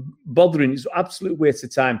are you bothering? It's an absolute waste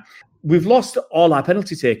of time. We've lost all our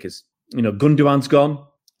penalty takers. Gundogan's gone.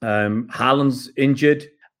 Haaland's injured.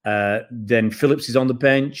 Then Phillips is on the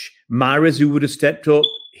bench. Mahrez, who would have stepped up,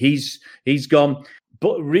 he's gone.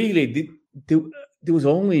 But really, there was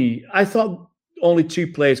I thought only two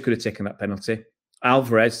players could have taken that penalty: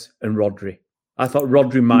 Alvarez and Rodri. I thought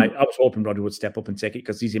Rodri might. I was hoping Rodri would step up and take it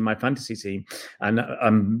because he's in my fantasy team. And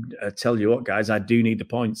I tell you what, guys, I do need the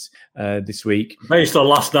points this week. Based on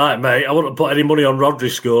last night, mate, I wouldn't put any money on Rodri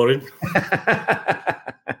scoring.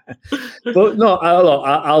 But no,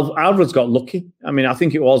 Alvarez got lucky. I mean, I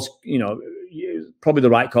think it was, probably the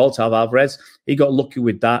right call to have Alvarez. He got lucky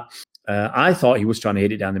with that. I thought he was trying to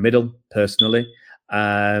hit it down the middle, personally.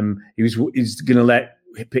 He's going to let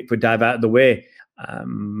Pickford dive out of the way.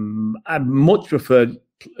 I much preferred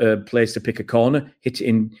place to pick a corner, hit it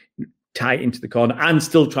in tight into the corner, and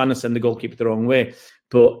still trying to send the goalkeeper the wrong way.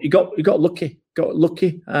 But he got lucky,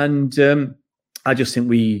 and I just think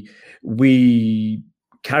we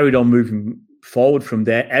carried on moving forward from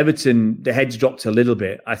there. Everton, the heads dropped a little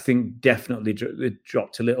bit. I think definitely it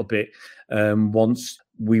dropped a little bit once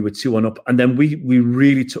we were 2-1 up, and then we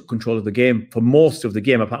really took control of the game for most of the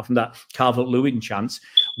game. Apart from that Calvert-Lewin chance,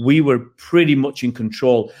 we were pretty much in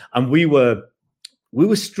control, and we were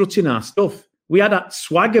strutting our stuff. We had that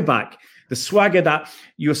swagger back, the swagger that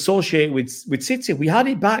you associate with City. We had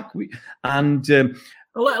it back,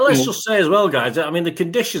 let's just say as well, guys. I mean, the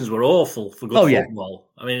conditions were awful for good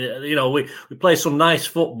football. Yeah. I mean, we play some nice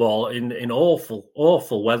football in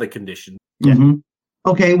awful weather conditions. Yeah. Mm-hmm.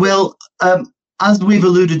 Okay, well. As we've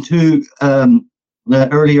alluded to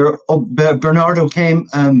earlier, Bernardo came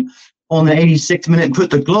on the 86th minute and put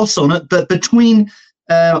the gloss on it. But between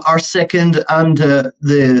our second and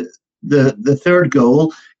the third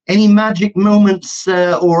goal, any magic moments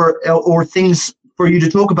or things for you to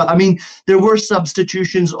talk about? I mean, there were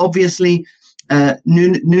substitutions. Obviously,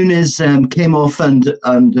 Nunes came off and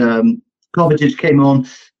Kovacic came on.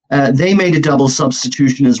 They made a double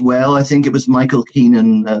substitution as well. I think it was Michael Keane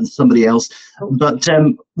and somebody else. But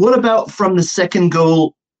what about from the second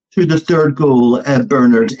goal to the third goal,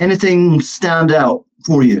 Bernard? Anything stand out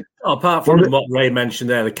for you? Apart from what Ray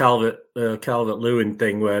mentioned there, the Calvert-Lewin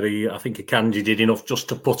thing, where I think Akanji did enough just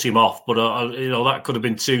to put him off, but that could have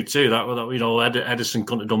been 2-2. That Edison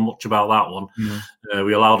couldn't have done much about that one. Mm.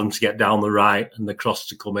 We allowed him to get down the right and the cross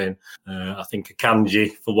to come in. I think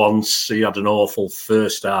Akanji, for once, he had an awful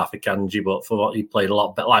first half. Akanji, but for what he played a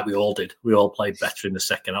lot better, like we all did. We all played better in the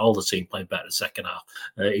second half. All the team played better in the second half.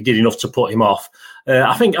 He did enough to put him off.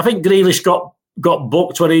 I think Grealish got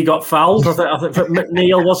booked when he got fouled. I think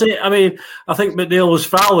McNeil, was it? I mean, I think McNeil was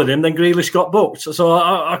fouling him, then Grealish got booked. So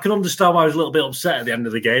I can understand why I was a little bit upset at the end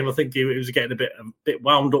of the game. I think he was getting a bit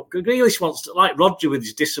wound up. Grealish wants to, like Roger with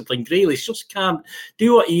his discipline, Grealish just can't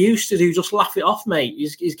do what he used to do, just laugh it off, mate.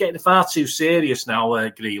 He's getting far too serious now,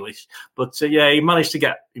 Grealish. But he managed to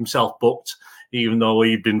get himself booked, even though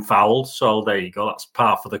he'd been fouled. So there you go. That's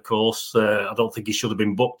par for the course. I don't think he should have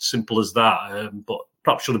been booked, simple as that. But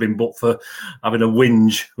perhaps should have been booked for having a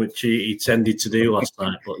whinge, which he tended to do last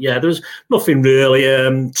night. But yeah, there's nothing really.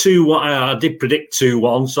 2-1. I did predict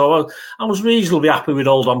 2-1, so I was reasonably happy with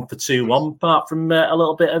hold on for 2-1, apart from a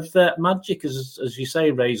little bit of magic, as you say.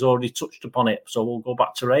 Ray's already touched upon it, so we'll go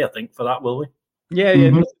back to Ray, I think, for that, will we? Yeah, yeah.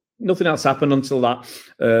 Mm-hmm. Nothing else happened until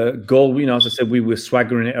that goal. As I said, we were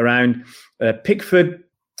swaggering it around. Pickford,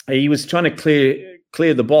 he was trying to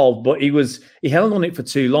clear the ball, but he held on it for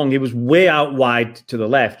too long. He was way out wide to the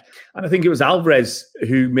left. And I think it was Alvarez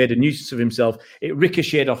who made a nuisance of himself. It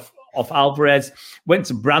ricocheted off Alvarez, went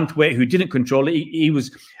to Branthwaite, who didn't control it. He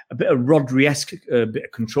was a bit of Rodri-esque, bit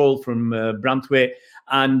of control from Branthwaite.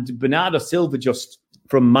 And Bernardo Silva, just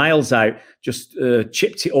from miles out, just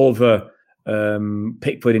chipped it over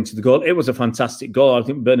Pickford into the goal. It was a fantastic goal. I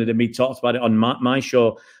think Bernard and me talked about it on my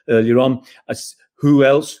show earlier on. As who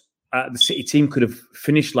else the City team could have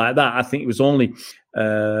finished like that? I think it was only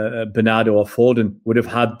Bernardo or Foden would have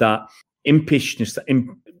had that impishness, and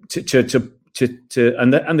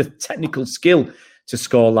the technical skill to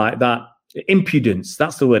score like that. Impudence,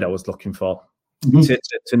 that's the word I was looking for.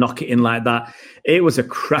 To knock it in like that. It was a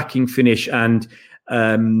cracking finish, and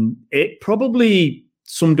it probably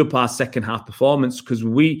summed up our second half performance, because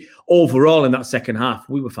we overall in that second half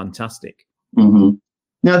we were fantastic. Mm-hmm.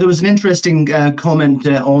 Now there was an interesting comment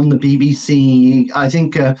on the BBC. I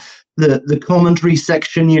think the commentary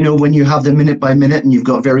section, when you have the minute by minute and you've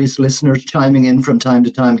got various listeners chiming in from time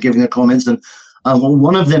to time giving their comments, and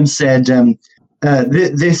one of them said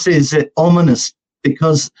this is ominous,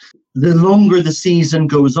 because the longer the season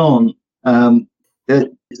goes on,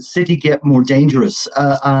 City get more dangerous,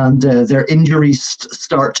 and their injuries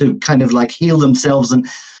start to kind of like heal themselves, and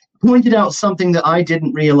pointed out something that I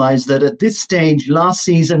didn't realize, that at this stage last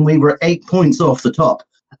season we were 8 points off the top.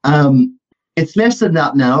 It's less than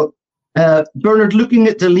that now. Bernard, looking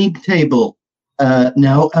at the league table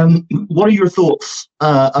now, what are your thoughts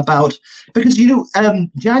about, because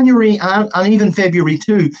January and even February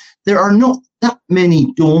too, there are not that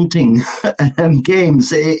many daunting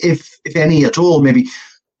games, if any at all. Maybe,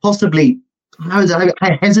 possibly,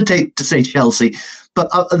 I hesitate to say Chelsea, but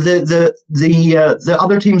the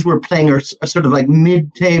other teams we're playing are sort of like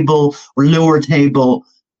mid-table or lower table,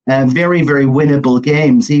 very, very winnable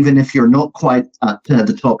games, even if you're not quite at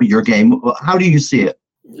the top of your game. How do you see it?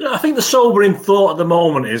 I think the sobering thought at the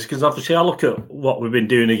moment is, because obviously I look at what we've been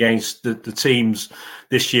doing against the teams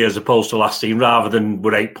this year as opposed to last season, rather than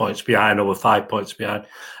we're 8 points behind or we're 5 points behind.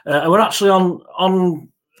 And we're actually on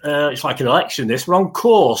it's like an election this, we're on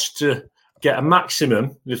course to get a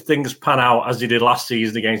maximum, if things pan out as they did last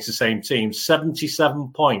season against the same team,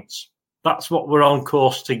 77 points. That's what we're on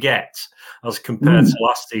course to get as compared to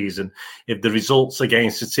last season, if the results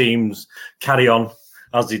against the teams carry on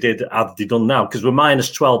as they done now, because we're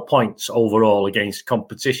minus 12 points overall against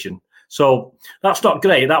competition. So that's not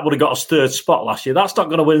great. That would have got us third spot last year. That's not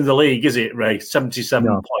going to win the league, is it, Ray? 77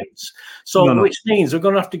 points. So which means we're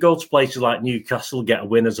going to have to go to places like Newcastle, get a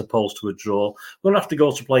win as opposed to a draw. We're going to have to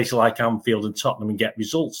go to places like Anfield and Tottenham and get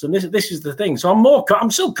results. And this is the thing. So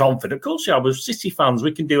I'm still confident. Of course, we're City fans.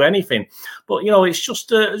 We can do anything. But, it's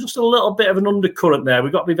just a little bit of an undercurrent there.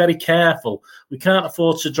 We've got to be very careful. We can't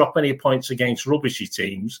afford to drop any points against rubbishy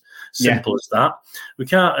teams. Simple as that. We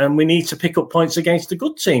can't, and we need to pick up points against the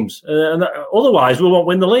good teams. And otherwise, we won't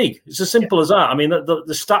win the league. It's as simple as that. I mean, the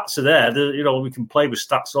stats are there. We can play with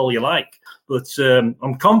stats all you like. But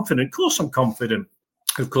I'm confident. Of course, I'm confident.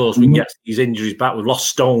 Of course, we can get these injuries back. We've lost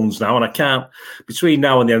Stones now, and I can't. Between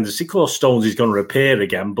now and the end of the season, of course, Stones is going to appear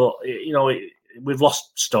again. But we've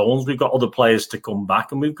lost Stones. We've got other players to come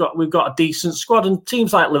back, and we've got a decent squad. And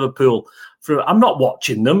teams like Liverpool, I'm not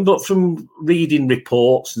watching them, but from reading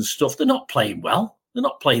reports and stuff, they're not playing well. They're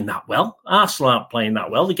not playing that well. Arsenal aren't playing that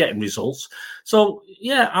well. They're getting results. So,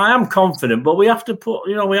 I am confident, but we have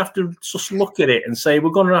to just look at it and say we're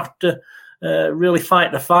going to have to really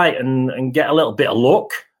fight the fight and get a little bit of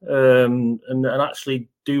luck and actually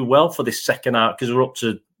do well for this second half, because we're up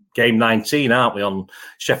to game 19, aren't we, on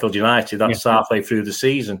Sheffield United? That's halfway through the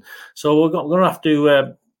season. So we're going to have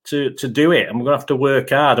to do it, and we're going to have to work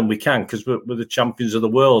hard, and we can, because we're the champions of the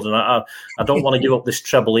world. And I don't want to give up this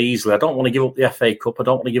treble easily. I don't want to give up the FA Cup. I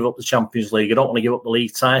don't want to give up the Champions League. I don't want to give up the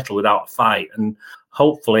league title without a fight. And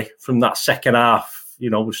hopefully from that second half,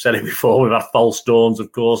 we've said it before, we've had false dawns,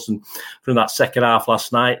 of course, and from that second half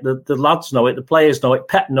last night, the lads know it, the players know it,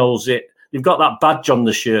 Pep knows it. They've got that badge on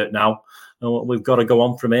the shirt now, and we've got to go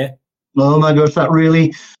on from here. Oh my gosh, that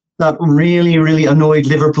really, really annoyed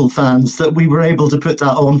Liverpool fans that we were able to put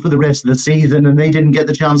that on for the rest of the season, and they didn't get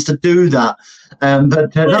the chance to do that. I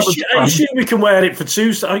assume we can wear it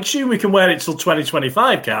I assume we can wear it till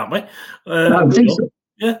 2025, can't we? I think so.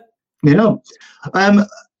 Yeah.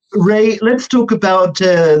 Ray, let's talk about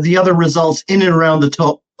the other results in and around the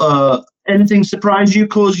top. Anything surprise you,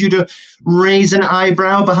 cause you to raise an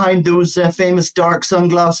eyebrow behind those famous dark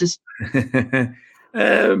sunglasses?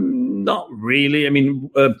 Not really. I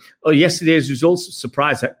mean, yesterday's results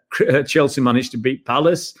surprised that Chelsea managed to beat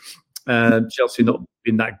Palace. Chelsea not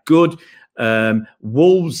been that good.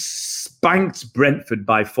 Wolves spanked Brentford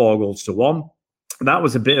by 4-1. That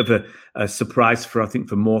was a bit of a surprise for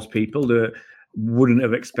most people. They wouldn't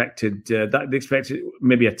have expected that. They expected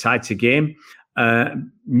maybe a tighter game.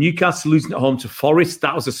 Newcastle losing at home to Forest,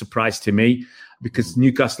 that was a surprise to me, because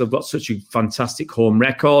Newcastle have got such a fantastic home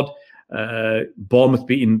record. Bournemouth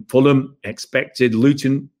beating Fulham, expected.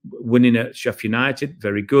 Luton winning at Sheffield United,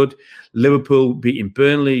 very good. Liverpool beating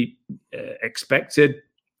Burnley, expected.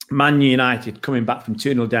 Man United coming back from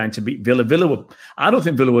 2-0 down to beat Villa. I don't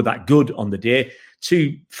think Villa were that good on the day.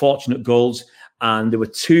 2 fortunate goals, and there were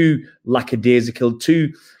 2 lackadaisical,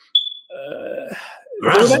 2...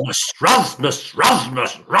 Rasmus.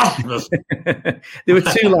 They were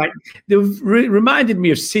 2 they reminded me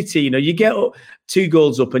of City. You get 2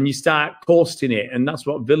 goals up and you start coasting it, and that's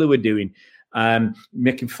what Villa were doing,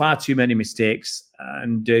 making far too many mistakes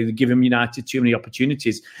and giving United too many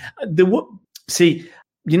opportunities.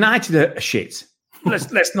 United are shit.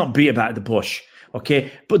 Let's not beat about the bush,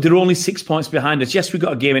 okay? But they're only 6 points behind us. Yes, we've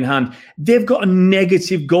got a game in hand. They've got a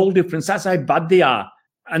negative goal difference. That's how bad they are.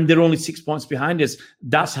 And they're only 6 points behind us.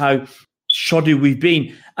 That's how shoddy we've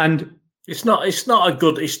been. And it's not a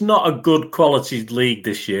good quality league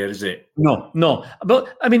this year, is it? No.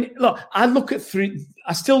 But I mean, look, I look at 3.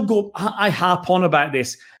 I harp on about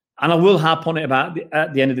this, and I will harp on it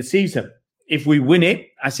at the end of the season. If we win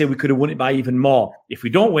it, I say we could have won it by even more. If we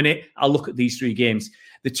don't win it, I'll look at these 3 games.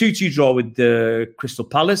 The 2-2 draw with the Crystal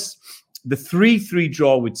Palace, the 3-3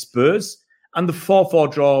 draw with Spurs, and the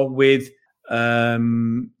 4-4 draw with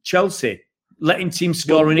Chelsea. Letting teams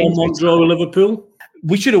score in 1-1 draw with Liverpool.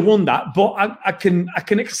 We should have won that, but I can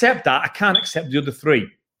accept that. I can't accept the other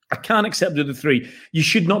 3. You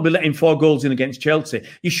should not be letting 4 goals in against Chelsea.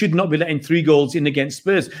 You should not be letting 3 goals in against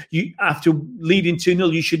Spurs. After leading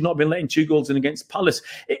 2-0, you should not be letting 2 goals in against Palace.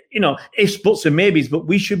 Ifs, buts, and maybes, but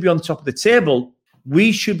we should be on top of the table.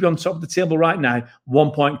 We should be on top of the table right now,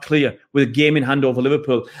 1 point clear with a game in hand over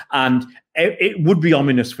Liverpool. And it would be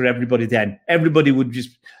ominous for everybody then. Everybody would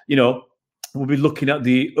just, we'll be looking at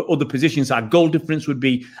the other positions. Our goal difference would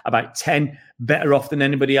be about 10 better off than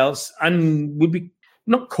anybody else. And we'd be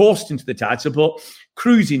not coasting to the title, but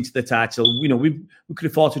cruising to the title. We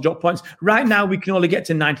could afford to drop points. Right now, we can only get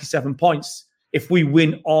to 97 points. If we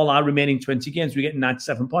win all our remaining 20 games, we get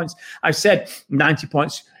 97 points. I said 90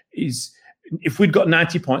 points is... If we'd got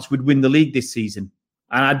 90 points, we'd win the league this season.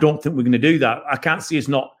 And I don't think we're going to do that. I can't see us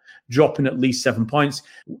not dropping at least 7 points.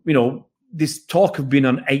 This talk of being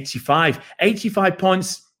on 85. 85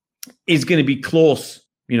 points is going to be close.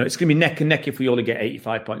 It's going to be neck and neck if we only get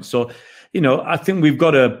 85 points. So, I think we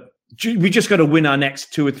just got to win our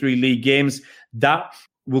next 2 or 3 league games. That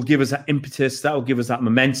will give us that impetus. That will give us that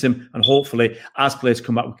momentum. And hopefully, as players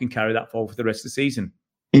come back, we can carry that forward for the rest of the season.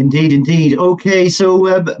 Indeed. Okay,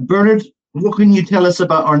 so Bernard, what can you tell us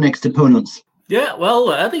about our next opponents? Yeah,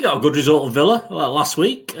 well, they got a good result of Villa last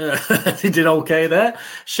week. They did okay there.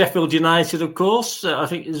 Sheffield United, of course. I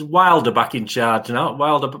think is Wilder back in charge now.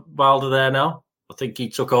 Wilder there now. I think he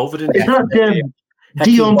took over, didn't he? Is that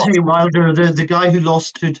Deontay Wilder, the guy who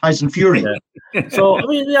lost to Tyson Fury? Yeah. So, I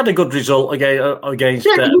mean, they had a good result against...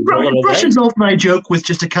 Yeah, he brushes off my joke with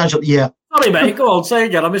just a casual... Yeah. Sorry, mate. Go on, say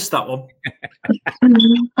again. I missed that one.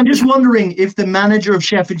 I'm just wondering if the manager of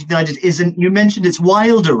Sheffield United isn't... You mentioned it's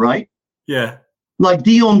Wilder, right? Yeah. Like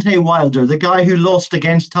Deontay Wilder, the guy who lost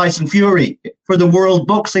against Tyson Fury for the World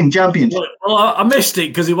Boxing Championship. Well, I missed it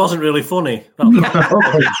because it wasn't really funny. Anyway.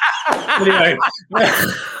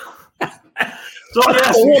 So,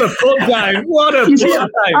 yes. What a put down! What a put down!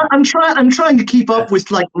 I'm trying to keep up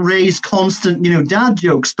with Ray's constant, dad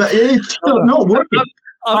jokes, but it's not working.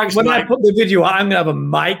 Thanks, when Mike. I put the video out, I'm going to have a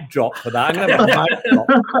mic drop for that. I'm going to have a mic drop.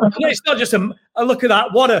 It's not just a look at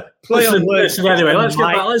that. What a play on words. Anyway,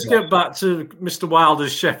 let's get back to Mr.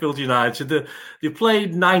 Wilder's Sheffield United. They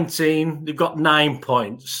played 19. They've got 9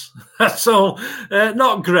 points. So,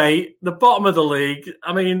 not great. The bottom of the league.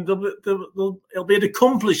 I mean, it'll be an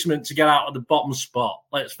accomplishment to get out of the bottom spot.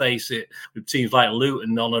 Let's face it. With teams like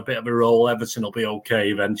Luton on a bit of a roll, Everton will be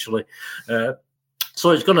okay eventually.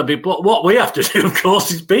 So it's going to be, but what we have to do, of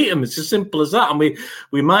course, is beat them. It's as simple as that. And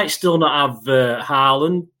we might still not have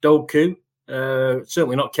Haaland, Doku,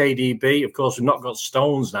 certainly not KDB. Of course, we've not got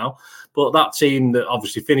Stones now. But that team that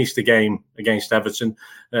obviously finished the game against Everton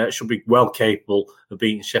should be well capable of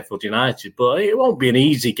beating Sheffield United. But it won't be an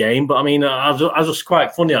easy game. But I mean, I was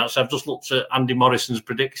quite funny, actually. I've just looked at Andy Morrison's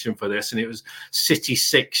prediction for this, and it was City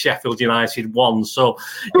 6, Sheffield United 1. So,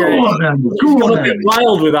 it's going to be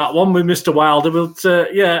wild with that one with Mr. Wilder. But,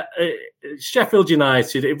 Sheffield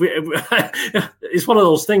United, it's one of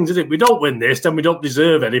those things, isn't it? We don't win this, then we don't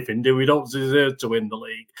deserve anything, do we? We don't deserve to win the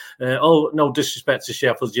league. No disrespect to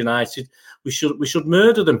Sheffield United. We should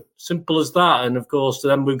murder them. Simple as that. And of course,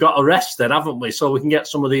 then we've got a rest then, haven't we? So we can get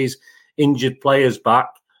some of these injured players back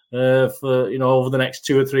for over the next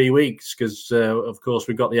 2 or 3 weeks, because of course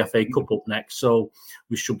we've got the FA Cup up next. So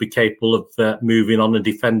we should be capable of moving on and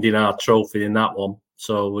defending our trophy in that one.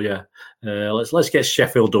 So yeah, let's get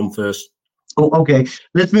Sheffield done first. Oh, okay.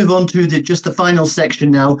 Let's move on to just the final section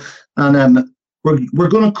now, and we're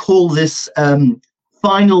going to call this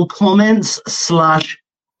final comments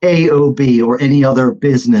 / AOB or any other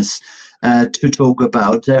business to talk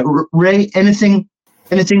about. Ray, anything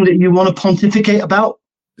that you want to pontificate about?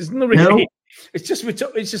 There's no really. No? It's just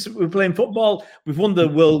we're playing football. We've won the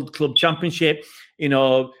World Club Championship.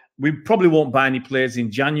 We probably won't buy any players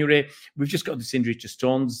in January. We've just got this injury to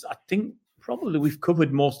Stones. I think probably we've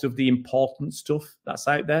covered most of the important stuff that's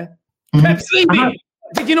out there. Mm-hmm. Pep's leaving.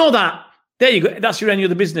 Did you know that? There you go. That's your any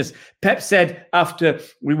other business. Pep said after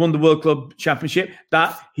we won the World Club Championship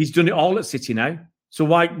that he's done it all at City now. So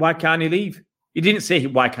why can't he leave? He didn't say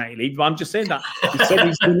why can't he leave, but I'm just saying that. He said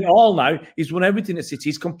he's done it all now. He's won everything at City.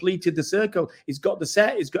 He's completed the circle. He's got the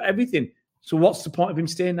set. He's got everything. So what's the point of him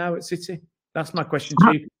staying now at City? That's my question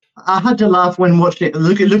to you. I had to laugh when watching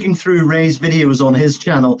looking through Ray's videos on his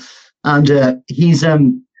channel. And he's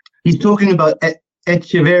talking about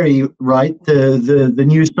Echeverry, right? The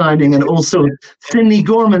new signing, and also Finley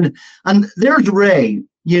Gorman. And there's Ray,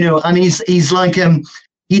 and he's like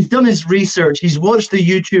he's done his research. He's watched the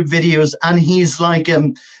YouTube videos, and he's like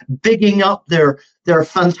bigging up their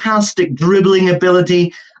fantastic dribbling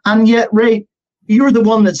ability. And yet, Ray, you're the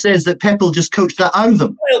one that says that Pep will just coach that out of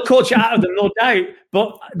them. He'll coach it out of them, no doubt.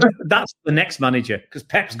 But that's the next manager, because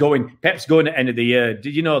Pep's going at the end of the year.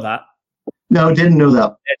 Did you know that? No, I didn't know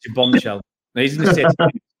that. It's a bombshell. No, he's going to stay to the end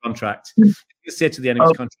of his contract. He's going to stay to the end of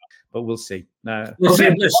his contract, but we'll see. No, we'll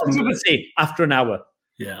see after an hour.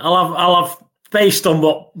 Yeah, I'll have based on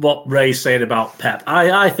what Ray's saying about Pep.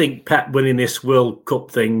 I think Pep winning this World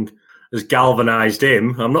Cup thing has galvanised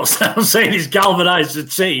him. I'm not saying he's galvanised the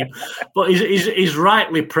team, but he's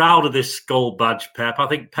rightly proud of this gold badge. Pep, I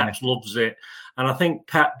think Pep loves it, and I think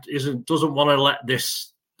Pep doesn't want to let this.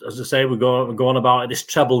 As I say, we're going about it, this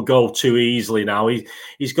treble go too easily now.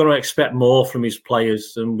 He's going to expect more from his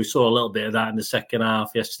players, and we saw a little bit of that in the second half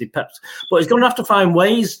yesterday. But he's going to have to find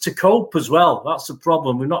ways to cope as well. That's the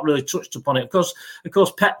problem. We've not really touched upon it. Of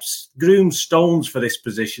course, Pep's groomed Stones for this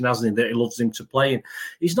position, hasn't he? That he loves him to play in.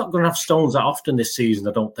 He's not going to have Stones that often this season,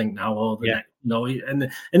 I don't think now.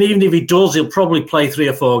 And even if he does, he'll probably play 3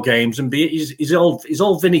 or 4 games and be his old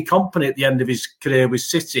Vinny Kompany at the end of his career with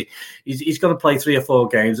City. He's going to play 3 or 4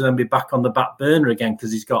 games and then be back on the back burner again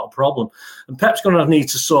because he's got a problem. And Pep's going to need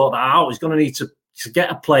to sort that out. He's going to need to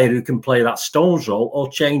get a player who can play that Stones role or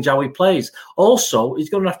change how he plays. Also,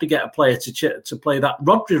 he's going to have to get a player to play that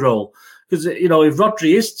Rodri role. Because, if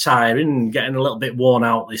Rodri is tiring and getting a little bit worn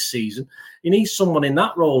out this season, he needs someone in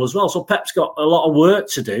that role as well. So Pep's got a lot of work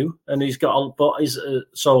to do, and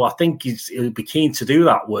so I think he'll be keen to do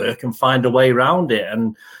that work and find a way around it.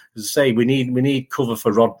 And as I say, we need cover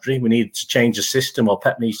for Rodri. We need to change the system, or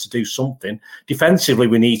Pep needs to do something. Defensively,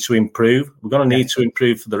 we need to improve. We're going to need to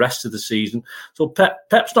improve for the rest of the season. So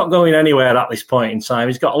Pep's not going anywhere at this point in time.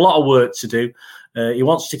 He's got a lot of work to do. He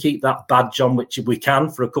wants to keep that badge on, which we can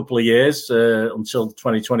for a couple of years, until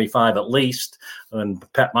 2025 at least, and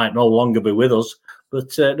Pep might no longer be with us. But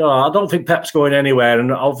no, I don't think Pep's going anywhere,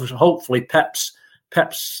 and hopefully Pep's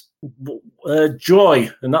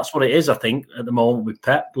joy, and that's what it is, I think, at the moment with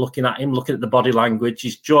Pep, looking at him, looking at the body language,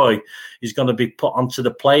 his joy is going to be put onto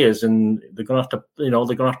the players, and they're going to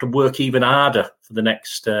have to, work even harder for the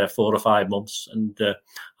next 4 or 5 months, and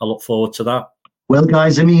I look forward to that. Well,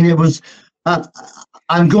 guys, I mean, it was.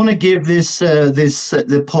 I'm going to give the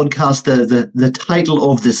podcast the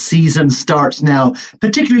title of The Season Starts Now,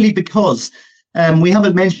 particularly because we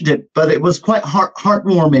haven't mentioned it, but it was quite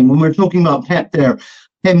heartwarming when we were talking about Pep there,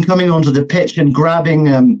 him coming onto the pitch and grabbing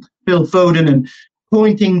Phil Foden and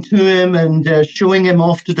pointing to him and showing him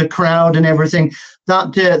off to the crowd and everything.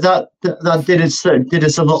 That did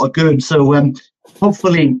us a lot of good. So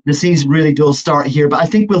hopefully the season really does start here. But I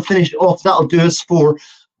think we'll finish off. That'll do us for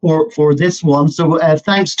this one. So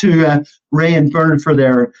thanks to Ray and Bernard for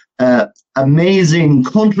their amazing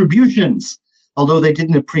contributions, although they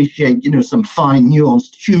didn't appreciate, some fine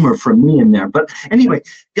nuanced humor from me in there. But anyway,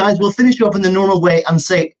 guys, we'll finish up in the normal way and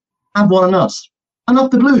say, have one on us. And up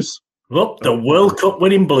the Blues. Up the World Cup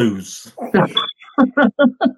winning Blues.